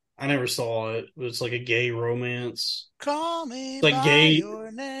Name. I never saw it, but it's like a gay romance. Call me It's like by gay.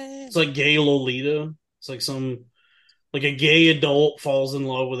 your name. It's like gay Lolita. It's like like a gay adult falls in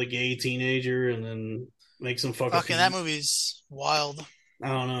love with a gay teenager and then makes him fuck a Fucking peach. that movie's wild. I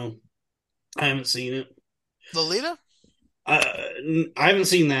don't know. I haven't seen it. Lolita? I haven't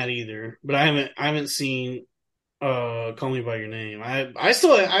seen that either, but I haven't seen Call Me by Your Name. I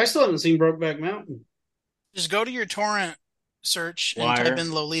still haven't seen Brokeback Mountain. Just go to your torrent search and Liar. type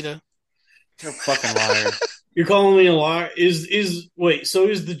in Lolita. You're a fucking liar. You're calling me a liar? Wait, so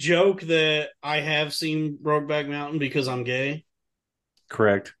is the joke that I have seen Brokeback Mountain because I'm gay?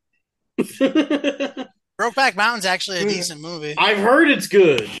 Correct. Brokeback Mountain's actually a decent movie. I've heard it's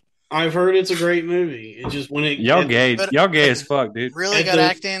good. I've heard it's a great movie. It just when it Y'all gay. But- Y'all gay as fuck, dude. Really at good the-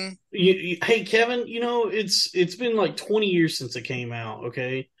 acting. hey Kevin, it's been like 20 years since it came out.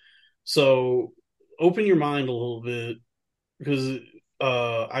 Okay, so open your mind a little bit because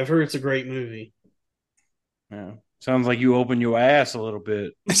I've heard it's a great movie. Yeah. Sounds like you opened your ass a little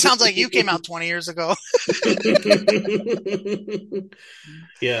bit. It sounds like you came out 20 years ago.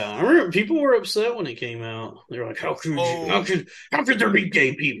 Yeah, I remember people were upset when it came out. They were like, Oh. how could there be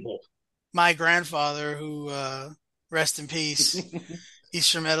gay people?" My grandfather, who rest in peace, he's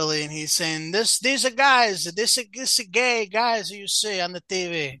from Italy, and he's saying these are guys, this are gay guys who you see on the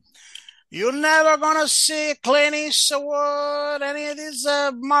TV. You're never gonna see Clint Eastwood, any of these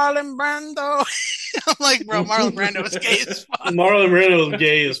Marlon Brando. I'm like, bro, Marlon Brando is gay as fuck. Marlon Brando was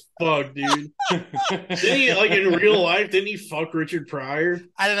gay as fuck, dude. Didn't he, like in real life, didn't he fuck Richard Pryor?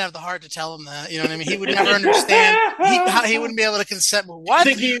 I didn't have the heart to tell him that. You know what I mean? He would never understand. He wouldn't be able to consent. What?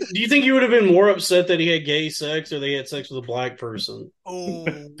 Do you think he would have been more upset that he had gay sex or they had sex with a black person? Oh,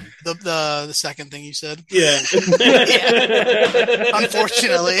 the second thing you said. Yeah.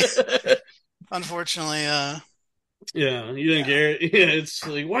 Unfortunately, Yeah, you didn't care. Yeah, it's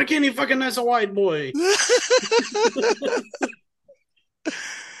like, why can't he fucking nice a white boy?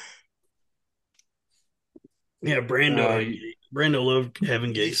 Yeah, Brando loved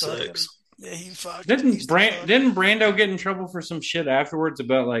having gay sex. Yeah, he fucked. He Didn't used to fuck. Brando get in trouble for some shit afterwards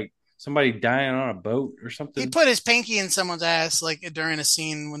about like somebody dying on a boat or He something? put his pinky in someone's ass like during a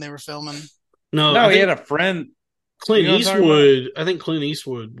scene when they were filming. No, No, I he had think a friend. You Clint know what I'm talking about? Eastwood. I think Clint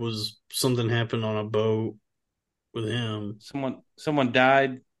Eastwood was something happened on a boat with him. Someone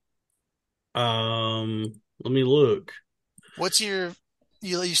died. Let me look. What's your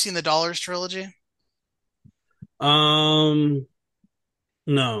you seen the Dollars trilogy? Um,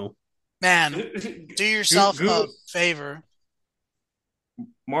 no. Man, do yourself a Google favor.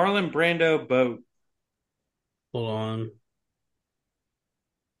 Marlon Brando boat. Hold on.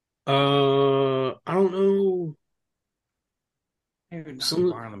 I don't know. Maybe not Some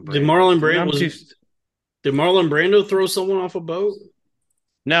Marlon did Brando, Marlon dude. Brando I'm too. did Marlon Brando throw someone off a boat?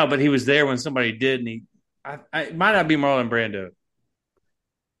 No, but he was there when somebody did, and it might not be Marlon Brando.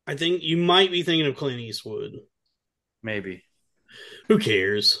 I think you might be thinking of Clint Eastwood. Maybe. Who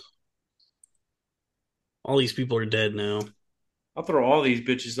cares? All these people are dead now. I'll throw all these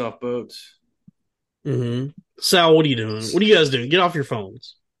bitches off boats. Mm-hmm. Sal, what are you doing? What are you guys doing? Get off your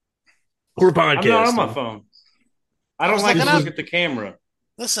phones. We're I'm not on my podcasting. phone. I I don't was like looking to This up. look is at the camera.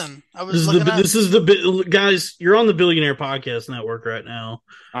 Listen, I this was is the looking up. this is the guys. You're on the Billionaire Podcast Network right now.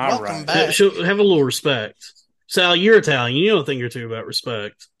 All Welcome right. back. Have a little respect. Sal, you're Italian. You know a thing or two about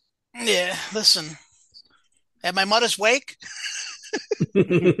respect. Yeah, listen. At my mother's wake. All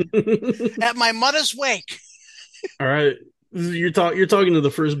At my mother's wake. right, you're talking to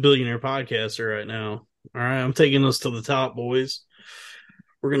the first billionaire podcaster right now. All right, I'm taking us to the top, boys.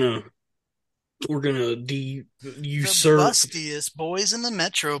 We're gonna The usurp. bustiest boys in the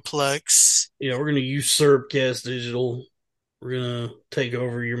Metroplex. Yeah, we're gonna usurp Gas Digital. We're gonna take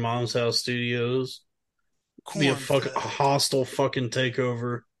over your mom's house studios. Be a Corn-fed. hostile fucking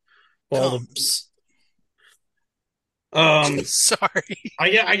takeover. All the Comes. um, Sorry.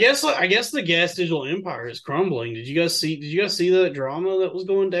 I guess the Gas Digital empire is crumbling. Did you guys see that drama that was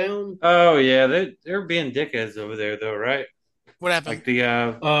going down? Oh yeah, they're being dickheads over there though, right? What happened? Like the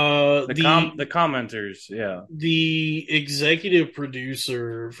The the commenters, yeah. the executive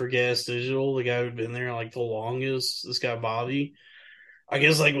producer for Gas Digital, the guy who'd been there like the longest, this guy Bobby. I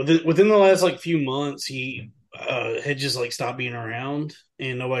guess like within the last like few months, he had just like stopped being around,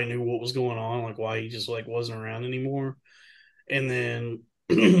 and nobody knew what was going on, like why he just like wasn't around anymore. And then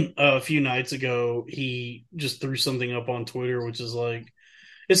a few nights ago, he just threw something up on Twitter, which is like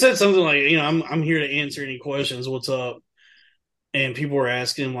it said something like, I'm here to answer any questions. What's up? And people were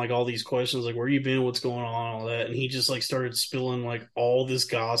asking him like all these questions, like where you been, what's going on, all that, and he just like started spilling like all this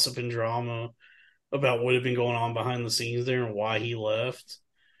gossip and drama about what had been going on behind the scenes there and why he left.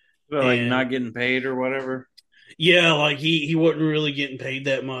 But like And not getting paid or whatever. yeah, like he wasn't really getting paid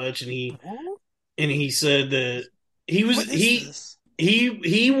that much, and he said that he was What is this?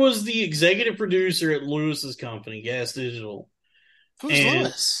 he was the executive producer at Lewis's company, Gas Digital, Who's and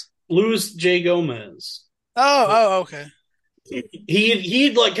Lewis? Louis J. Gomez. Oh, okay. He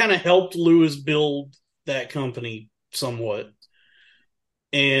had like kind of helped Lewis build that company somewhat,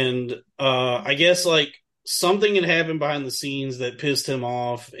 and I guess like something had happened behind the scenes that pissed him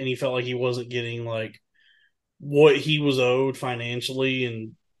off, and he felt like he wasn't getting like what he was owed financially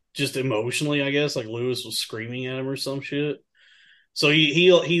and just emotionally. I guess like Lewis was screaming at him or some shit. So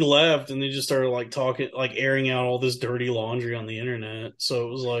he left, and they just started like talking, like airing out all this dirty laundry on the internet. So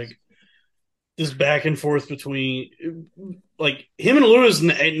it was like this back and forth between like him and Lewis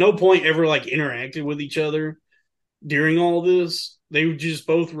at no point ever like interacted with each other during all this. They just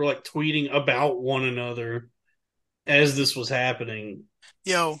both were like tweeting about one another as this was happening.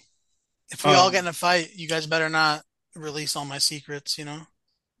 Yo, if we all Um, get in a fight, you guys better not release all my secrets, you know?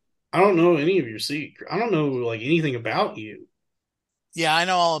 I don't know any of your secret. I don't know like anything about you. Yeah, I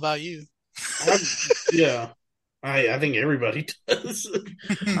know all about you. I, yeah, I think everybody does.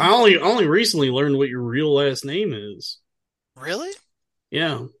 I only recently learned what your real last name is. Really?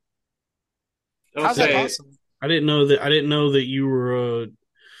 Yeah, Don't How's that say it. possible? I didn't know that. I didn't know that you were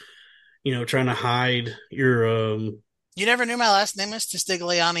trying to hide your You never knew my last name is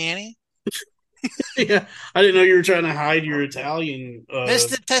Testigliani? yeah, I didn't know you were trying to hide your Italian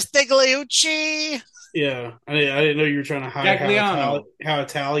Mr. Testigliucci. yeah, I didn't know you were trying to hide Gagliano. how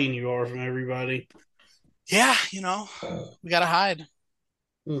Italian you are from everybody. Yeah, we gotta hide.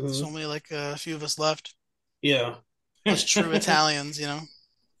 There's Hmm. only like a few of us left. Yeah, Us true Italians.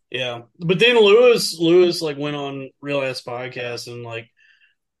 yeah. But then Lewis like went on Real Ass Podcast and like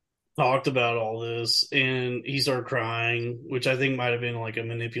talked about all this, and he started crying, which I think might have been like a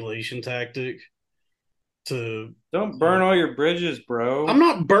manipulation tactic to. Don't burn all your bridges, I'm bro.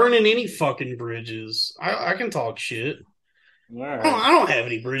 not burning any fucking bridges. I can talk shit. All right. I don't have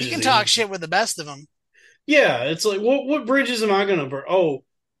any You bridges. can talk shit with the best of them. Yeah, it's like what bridges am I gonna burn? Oh,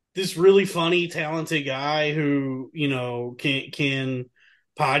 this really funny, talented guy who can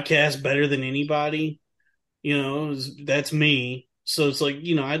podcast better than anybody. That's me. So it's like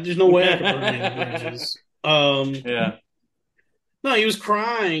there's no way I could burn any bridges. Yeah. No, he was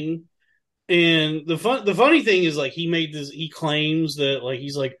crying, and the funny thing is like he claims that like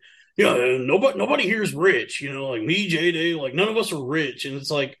he's like yeah nobody here is rich. Like me, J Day, like none of us are rich, and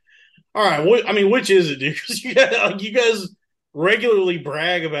it's like. All right, which is it, dude? Because you guys regularly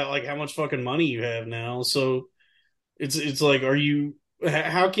brag about like how much fucking money you have now. So it's like, are you?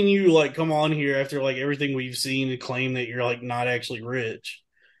 How can you like come on here after like everything we've seen and claim that you're like not actually rich?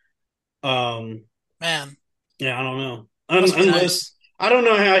 Um, Man, yeah, I don't know. must be Unless nice. I don't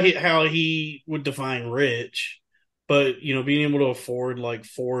know how he would define rich, but being able to afford like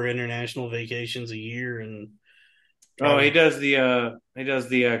 4 international vacations a year and Oh, driving. he does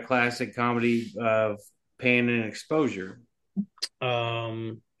the classic comedy of pain and exposure.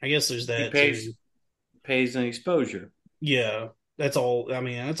 I guess there's He that too. pays an exposure. Yeah, that's all. I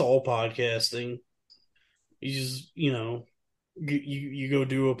mean, that's all podcasting. You just, you go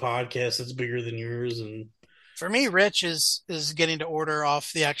do a podcast that's bigger than yours, and For me, rich is getting to order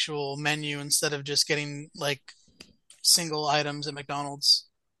off the actual menu instead of just getting like single items at McDonald's.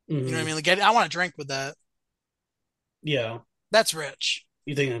 You know what I mhm. mean? Like, I want to drink with that. Yeah, That's rich.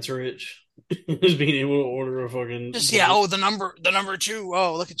 you think that's rich? Just being able to order a fucking Just yeah. drink. Oh, the number two.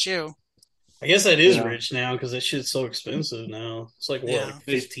 Oh, look at you. I guess that is Yeah. rich now because that shit's so expensive now. It's like what, like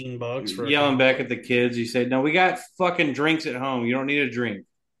Yeah. He's $15 for a yelling combo. back at the kids. He said, "No, we got fucking drinks at home. You don't need a drink."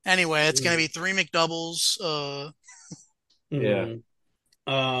 Anyway, it's gonna Mhm. be three McDoubles. Yeah. Mhm.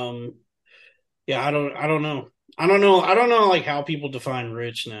 Um, yeah, I don't know. I don't know like how people define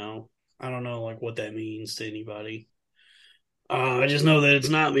rich now. I don't know like what that means to anybody. I just know that it's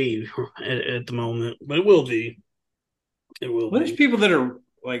not me at the moment, but it will be. It will Well, there's be. people that are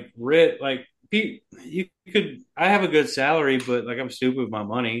like rich. Like, you could. I have a good salary, but like I'm stupid with my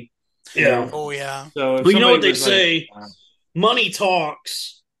money. You Yeah. know. Oh yeah. So if Well, you know somebody what they was like, say: money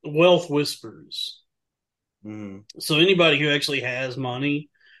talks, wealth whispers. mm, So anybody who actually has money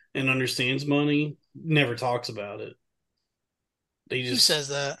and understands money never talks about it. They Who just says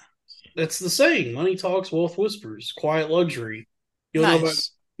that? that's the saying: money talks, wealth whispers. Quiet luxury. You don't know about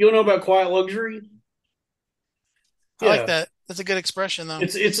Nice. you don't know about quiet luxury? I like Yeah. that. That's a good expression though.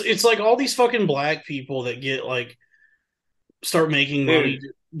 It's like all these fucking black people that get like start making money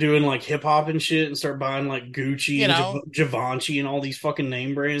dude, doing like hip hop and shit and start buying like Gucci You and know, Givenchy and all these fucking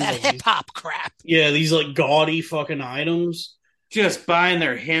name brands that like hip these hop crap. these like gaudy fucking items. just buying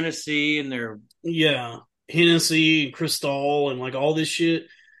their Hennessy and their Yeah. Hennessy and Cristal and like all this shit.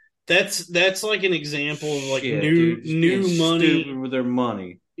 That's like an example of like shit, new dude, just being new money. stupid with their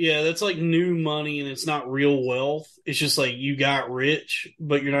money. Yeah, that's like new money and it's not real wealth. It's just like you got rich,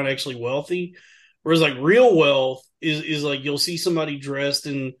 but you're not actually wealthy. Whereas like real wealth is like you'll see somebody dressed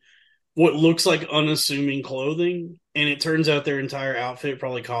in what looks like unassuming clothing, and it turns out their entire outfit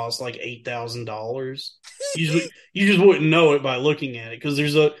probably costs like $8,000. You just wouldn't know it by looking at it because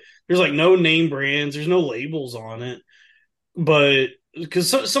there's like no name brands, there's no labels on it. But because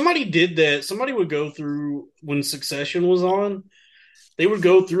somebody did that, somebody would go through when Succession was on, they would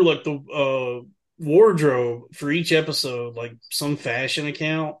go through like the wardrobe for each episode, like some fashion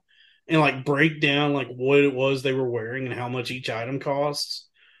account, and like break down like what it was they were wearing and how much each item costs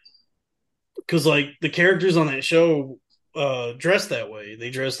because like the characters on that show dress that way. They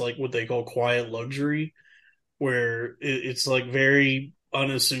dress like what they call quiet luxury, where it's like very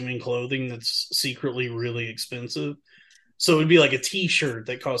unassuming clothing that's secretly really expensive. So it'd be like a T-shirt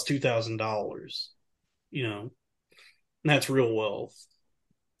that costs $2,000. And that's real wealth.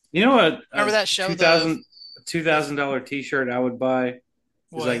 You know what? Remember A that show? two The thousand $2,000 T-shirt I would buy is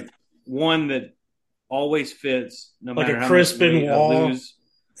what? like one that always fits, no Like a matter how much Chris weight I Benoit, lose,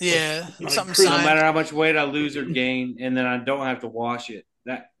 like Yeah, like something Chris. no signed. matter how much weight I lose or gain, and then I don't have to wash it.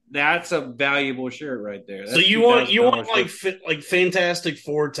 That's a valuable shirt right there. So That's you two want thousand you want dollars like worth. fit like Fantastic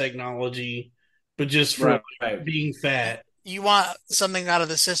Four technology, but just for Right, like, right. being fat. You want something out of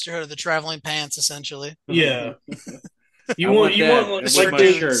the Sisterhood of the Traveling Pants, essentially. Yeah, I you want want that with like my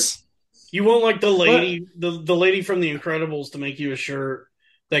shirt. Restrictions. you want like But the lady from The Incredibles to make you a shirt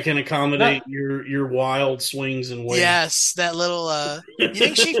that can accommodate not your wild swings and weight. Yes, that little. You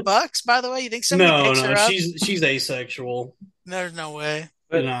think she fucks? By the way, you think somebody No, picks no, her up? she's asexual. There's no way.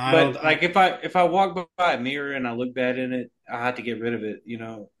 I don't. but like if I walk by a mirror and I look bad in it, I have to get rid of it, you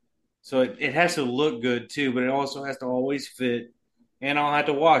know. So it has to look good too, but it also has to always fit, and I'll have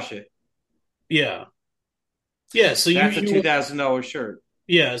to wash it. Yeah, Yeah, so That's a you $2,000 shirt.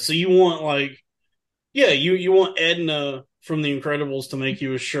 yeah, so you want like yeah, you want Edna from The Incredibles to make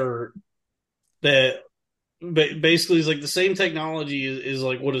you a shirt that basically is like the same technology is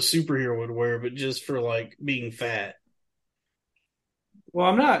like what a superhero would wear, but just for like being fat. Well,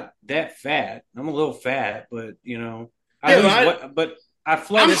 I'm not that fat. I'm a little fat, but I Yeah, lose what? But I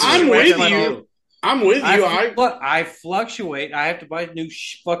This is I'm fluctuate with just like you. you. I'm with you. I fluctuate. I have to buy new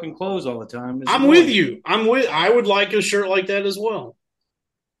fucking clothes all the time. It's I'm with annoying. you. I would like a shirt like that as well.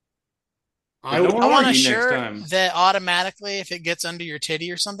 I Then don't would. I want a argue next shirt time. that automatically, if it gets under your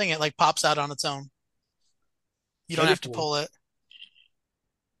titty or something, it like pops out on its own. You don't That'd have be to cool. pull it.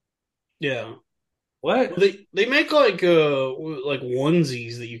 Yeah. What? Well, they make like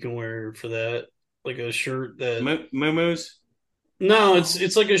onesies that you can wear for that. Like a shirt that Moo-moos? no, Oh,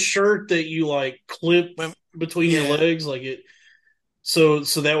 it's like a shirt that you like clip well, between your yeah, legs, like it. So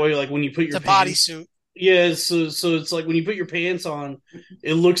that way, like when you put it's your a pants, bodysuit. yeah. So it's like when you put your pants on,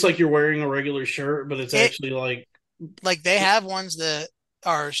 it looks like you're wearing a regular shirt, but it's It actually like like they have ones that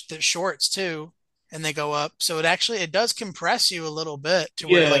are the shorts too, and they go up. So it does compress you a little bit to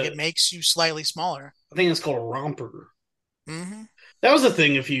where like yeah. it makes you slightly smaller. I think it's called a romper. Hmm. That was a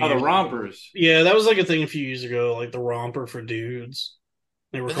thing a few Oh, the years ago. rompers. Yeah, that was like a thing a few years ago, like the romper for dudes.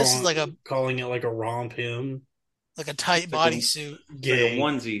 They were But this is calling it like a romp him. like a tight It's like a bodysuit. Gay,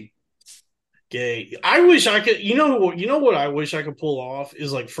 onesie. gay. I wish I could. You know what I wish I could pull off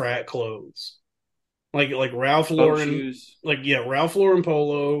is like frat clothes, like Ralph Boat Lauren, shoes like yeah, Ralph Lauren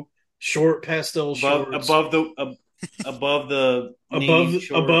polo, short pastel above shorts, above the above the above knee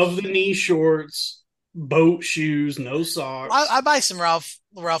above shorts. the knee shorts, boat shoes, no socks. I buy some Ralph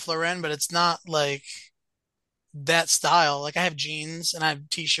Lauren, but it's not like that style. Like I have jeans and I have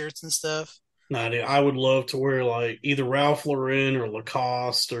t-shirts and stuff. Nah, dude, I would love to wear like either Ralph Lauren or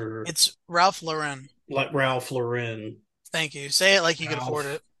Lacoste or It's Ralph Lauren. like Ralph Lauren. Thank you. Say it like you could afford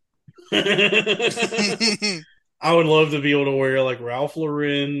Ralph. it. I would love to be able to wear like Ralph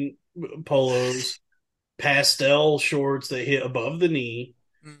Lauren polos, pastel shorts that hit above the knee,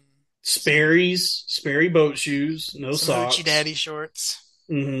 some Sperry boat shoes, no some hoochie socks. daddy shorts.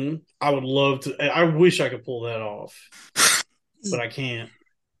 I would love to. I wish I could pull that off, but I can't.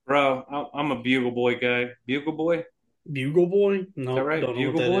 Bro, I'm a Bugle Boy guy. Bugle Boy? Is Bugle Boy? that Nope, right? don't know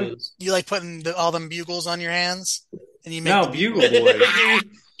what Bugle that Boy? is. You like putting all them bugles on your hands, and you make No, the bugle. Bugle Boy.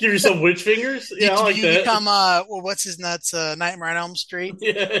 Give yourself witch fingers. You, Yeah, I like you that. become well, what's his nuts? Nightmare on Elm Street.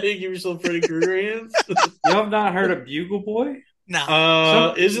 Yeah, give yourself Freddy Krueger hands. You have not heard of Bugle Boy?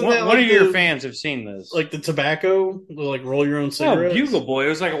 No, Isn't that One like of your the fans have seen this. tobacco, like roll your own No, cigarettes? Bugle Boy. It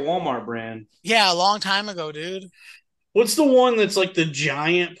was like a Walmart brand. yeah, a long time ago, dude. What's the one that's like the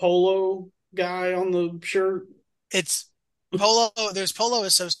giant polo guy on the shirt? It's Polo. There's Polo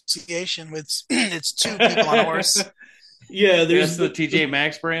Association with it's two people on a horse. Yeah, That's there's the TJ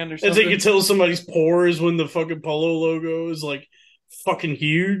Maxx brand or that's how you something. can tell somebody's pores when the fucking polo logo is like fucking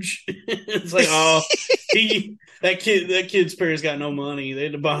huge. It's like, oh, that kid's parents got no money. They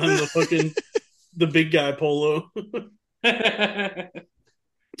had to buy him the big guy polo.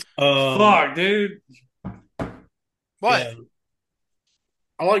 Fuck, dude. What? Yeah,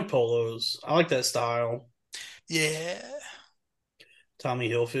 I like polos. I like that style. Yeah. Tommy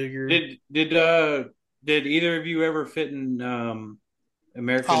Hilfiger. Did either of you ever fit in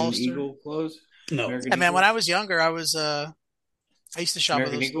American Hollister. Eagle clothes? No, American And man, when Eagle. I was younger, I used to shop at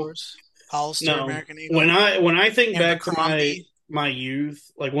American those Eagle. stores. Hollister, no. American When Eagle, I think back to Abercrombie. my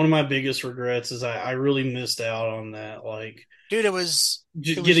youth, like one of my biggest regrets is I really missed out on that. Like Dude, it was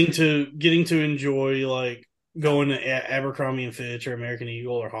getting to enjoy like no. going to Abercrombie and Fitch or American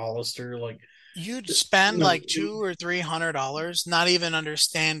Eagle or Hollister. Like You'd spend no, like $200 or $300, not even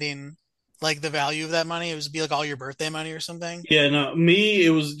understanding like the value of that money. It would be like all your birthday money or something. yeah, no. Me, it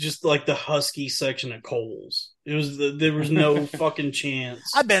was just like the Husky section at Kohl's. There was no fucking chance.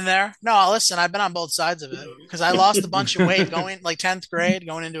 I've been there. No, listen, I've been on both sides of it because I lost a bunch of weight going like 10th grade,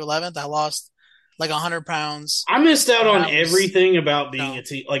 going into 11th. I lost like 100 pounds. I missed out And on that was everything about being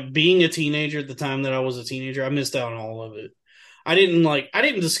no. being a teenager at the time that I was a teenager. I missed out on all of it. I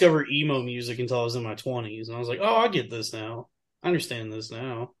didn't discover emo music until I was in my 20s, and I was like, "Oh, I get this now. I understand this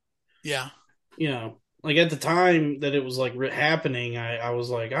now." Yeah. Like at the time that it was like happening, I was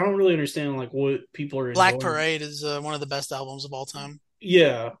like, I don't really understand like what people are Black enjoying. Parade is one of the best albums of all time.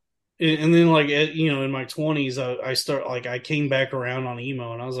 Yeah. And then like in my 20s, I start like I came back around on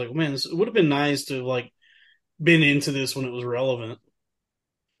emo, and I was like, man, this would have been nice to have like been into this when it was relevant.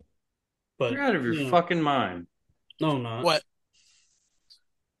 But You're out of your fucking mind. no, I'm not. What?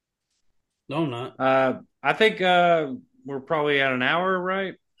 No, I'm not. I think we're probably at an hour,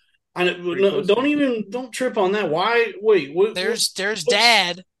 right? No, don't trip on that. Why? Wait, There's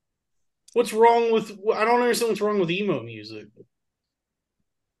Dad. What's wrong with? I don't understand what's wrong with emo music.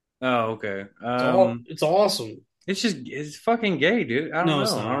 Oh, okay. It's awesome. It's fucking gay, dude. I don't No, know.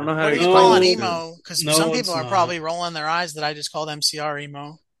 it's I don't not. know how What to are you explain calling this. emo? Because No, some it's people are not. probably rolling their eyes that I just called MCR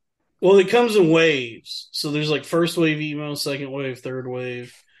emo. Well, it comes in waves. So there's like first wave emo, second wave, third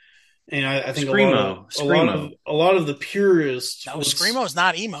wave, and I think Screamo. a lot of the purists. No, screamo is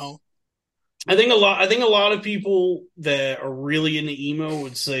not emo. I think a lot of people that are really into emo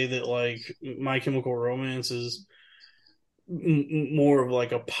would say that like My Chemical Romance is more of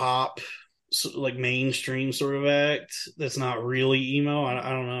like a pop, like mainstream sort of act. That's not really emo.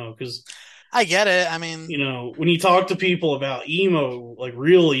 I don't know because I get it. I mean, when you talk to people about emo, like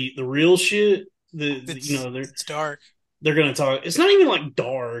really the real shit, it's dark. they're gonna talk. It's not even like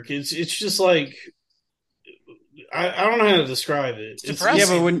dark. It's just like I don't know how to describe it. It's depressing. Yeah,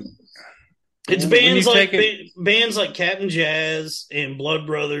 but it's when you bands like Captain Jazz and Blood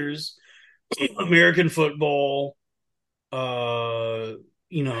Brothers, American Football.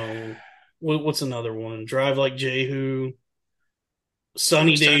 What's another one? Drive Like Jehu.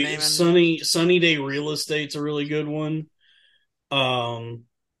 Sunny Day Real Estate's a really good one.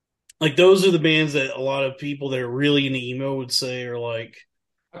 Like those are the bands that a lot of people that are really into emo would say are like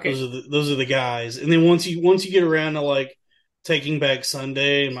okay. those are the guys. And then once you get around to like Taking Back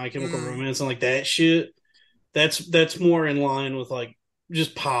Sunday and My Chemical Romance and like that shit, that's more in line with like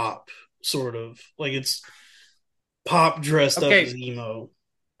just pop sort of like it's pop dressed up as emo.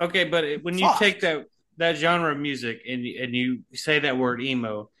 Okay, but when you take that genre of music and you say that word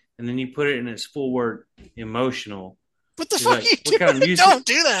emo and then you put it in its full word emotional. What the fuck are you doing? Kind of music? Don't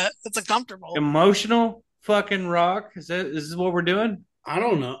do that. It's uncomfortable. Emotional fucking rock. Is this what we're doing? I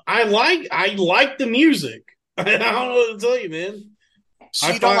don't know. I like the music. I don't know what to tell you, man. So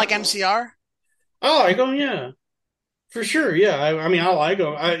you don't like MCR? I like them, yeah, for sure. Yeah, I mean, I like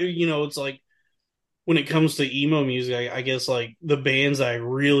them. It's like when it comes to emo music, I guess like the bands I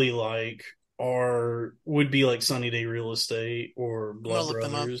really like would be like Sunny Day Real Estate or Blood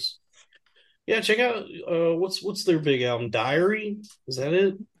Brothers. Yeah, check out what's their big album? Diary? Is that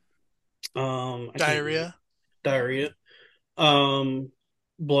it? Diarrhea.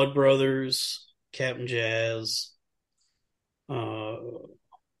 Blood Brothers, Captain Jazz. I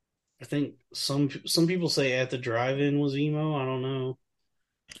think some people say At the Drive-In was emo. I don't know.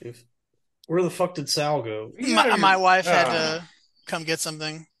 Where the fuck did Sal go? My wife had to come get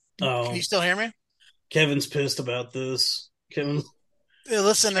something. Oh. Can you still hear me? Kevin's pissed about this. Kevin,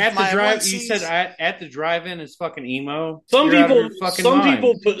 listen, if at my the drive, sees... you said at the drive-in is fucking emo. Some people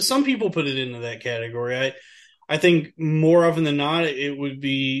put it into that category. I think more often than not, it would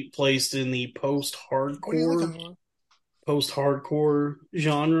be placed in the post-hardcore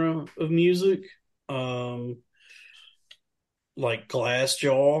genre of music, like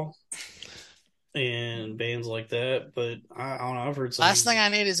Glassjaw and bands like that. But I don't know. I've heard some. Last thing I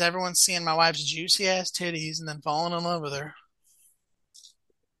need is everyone seeing my wife's juicy ass titties and then falling in love with her.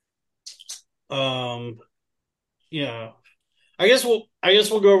 Yeah. I guess we'll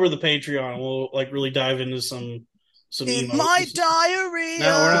go over the Patreon. We'll like really dive into some in emo. My diarrhea.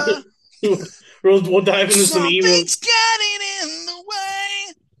 No, we'll dive into some emo. Something's getting in the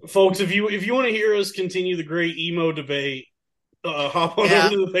way. Folks, if you want to hear us continue the great emo debate, hop on over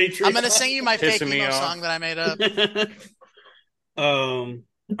to the Patreon. I'm gonna sing you my fake emo song that I made up. All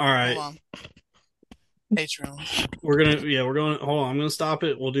right. Hold on. Patreon. We're going. Hold on. I'm gonna stop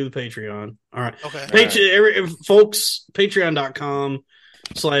it. We'll do the Patreon. All right. Okay. Folks,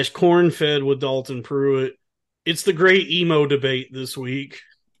 patreon.com/cornfed with Dalton Pruitt. It's the great emo debate this week.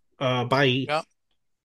 Bye. Yep.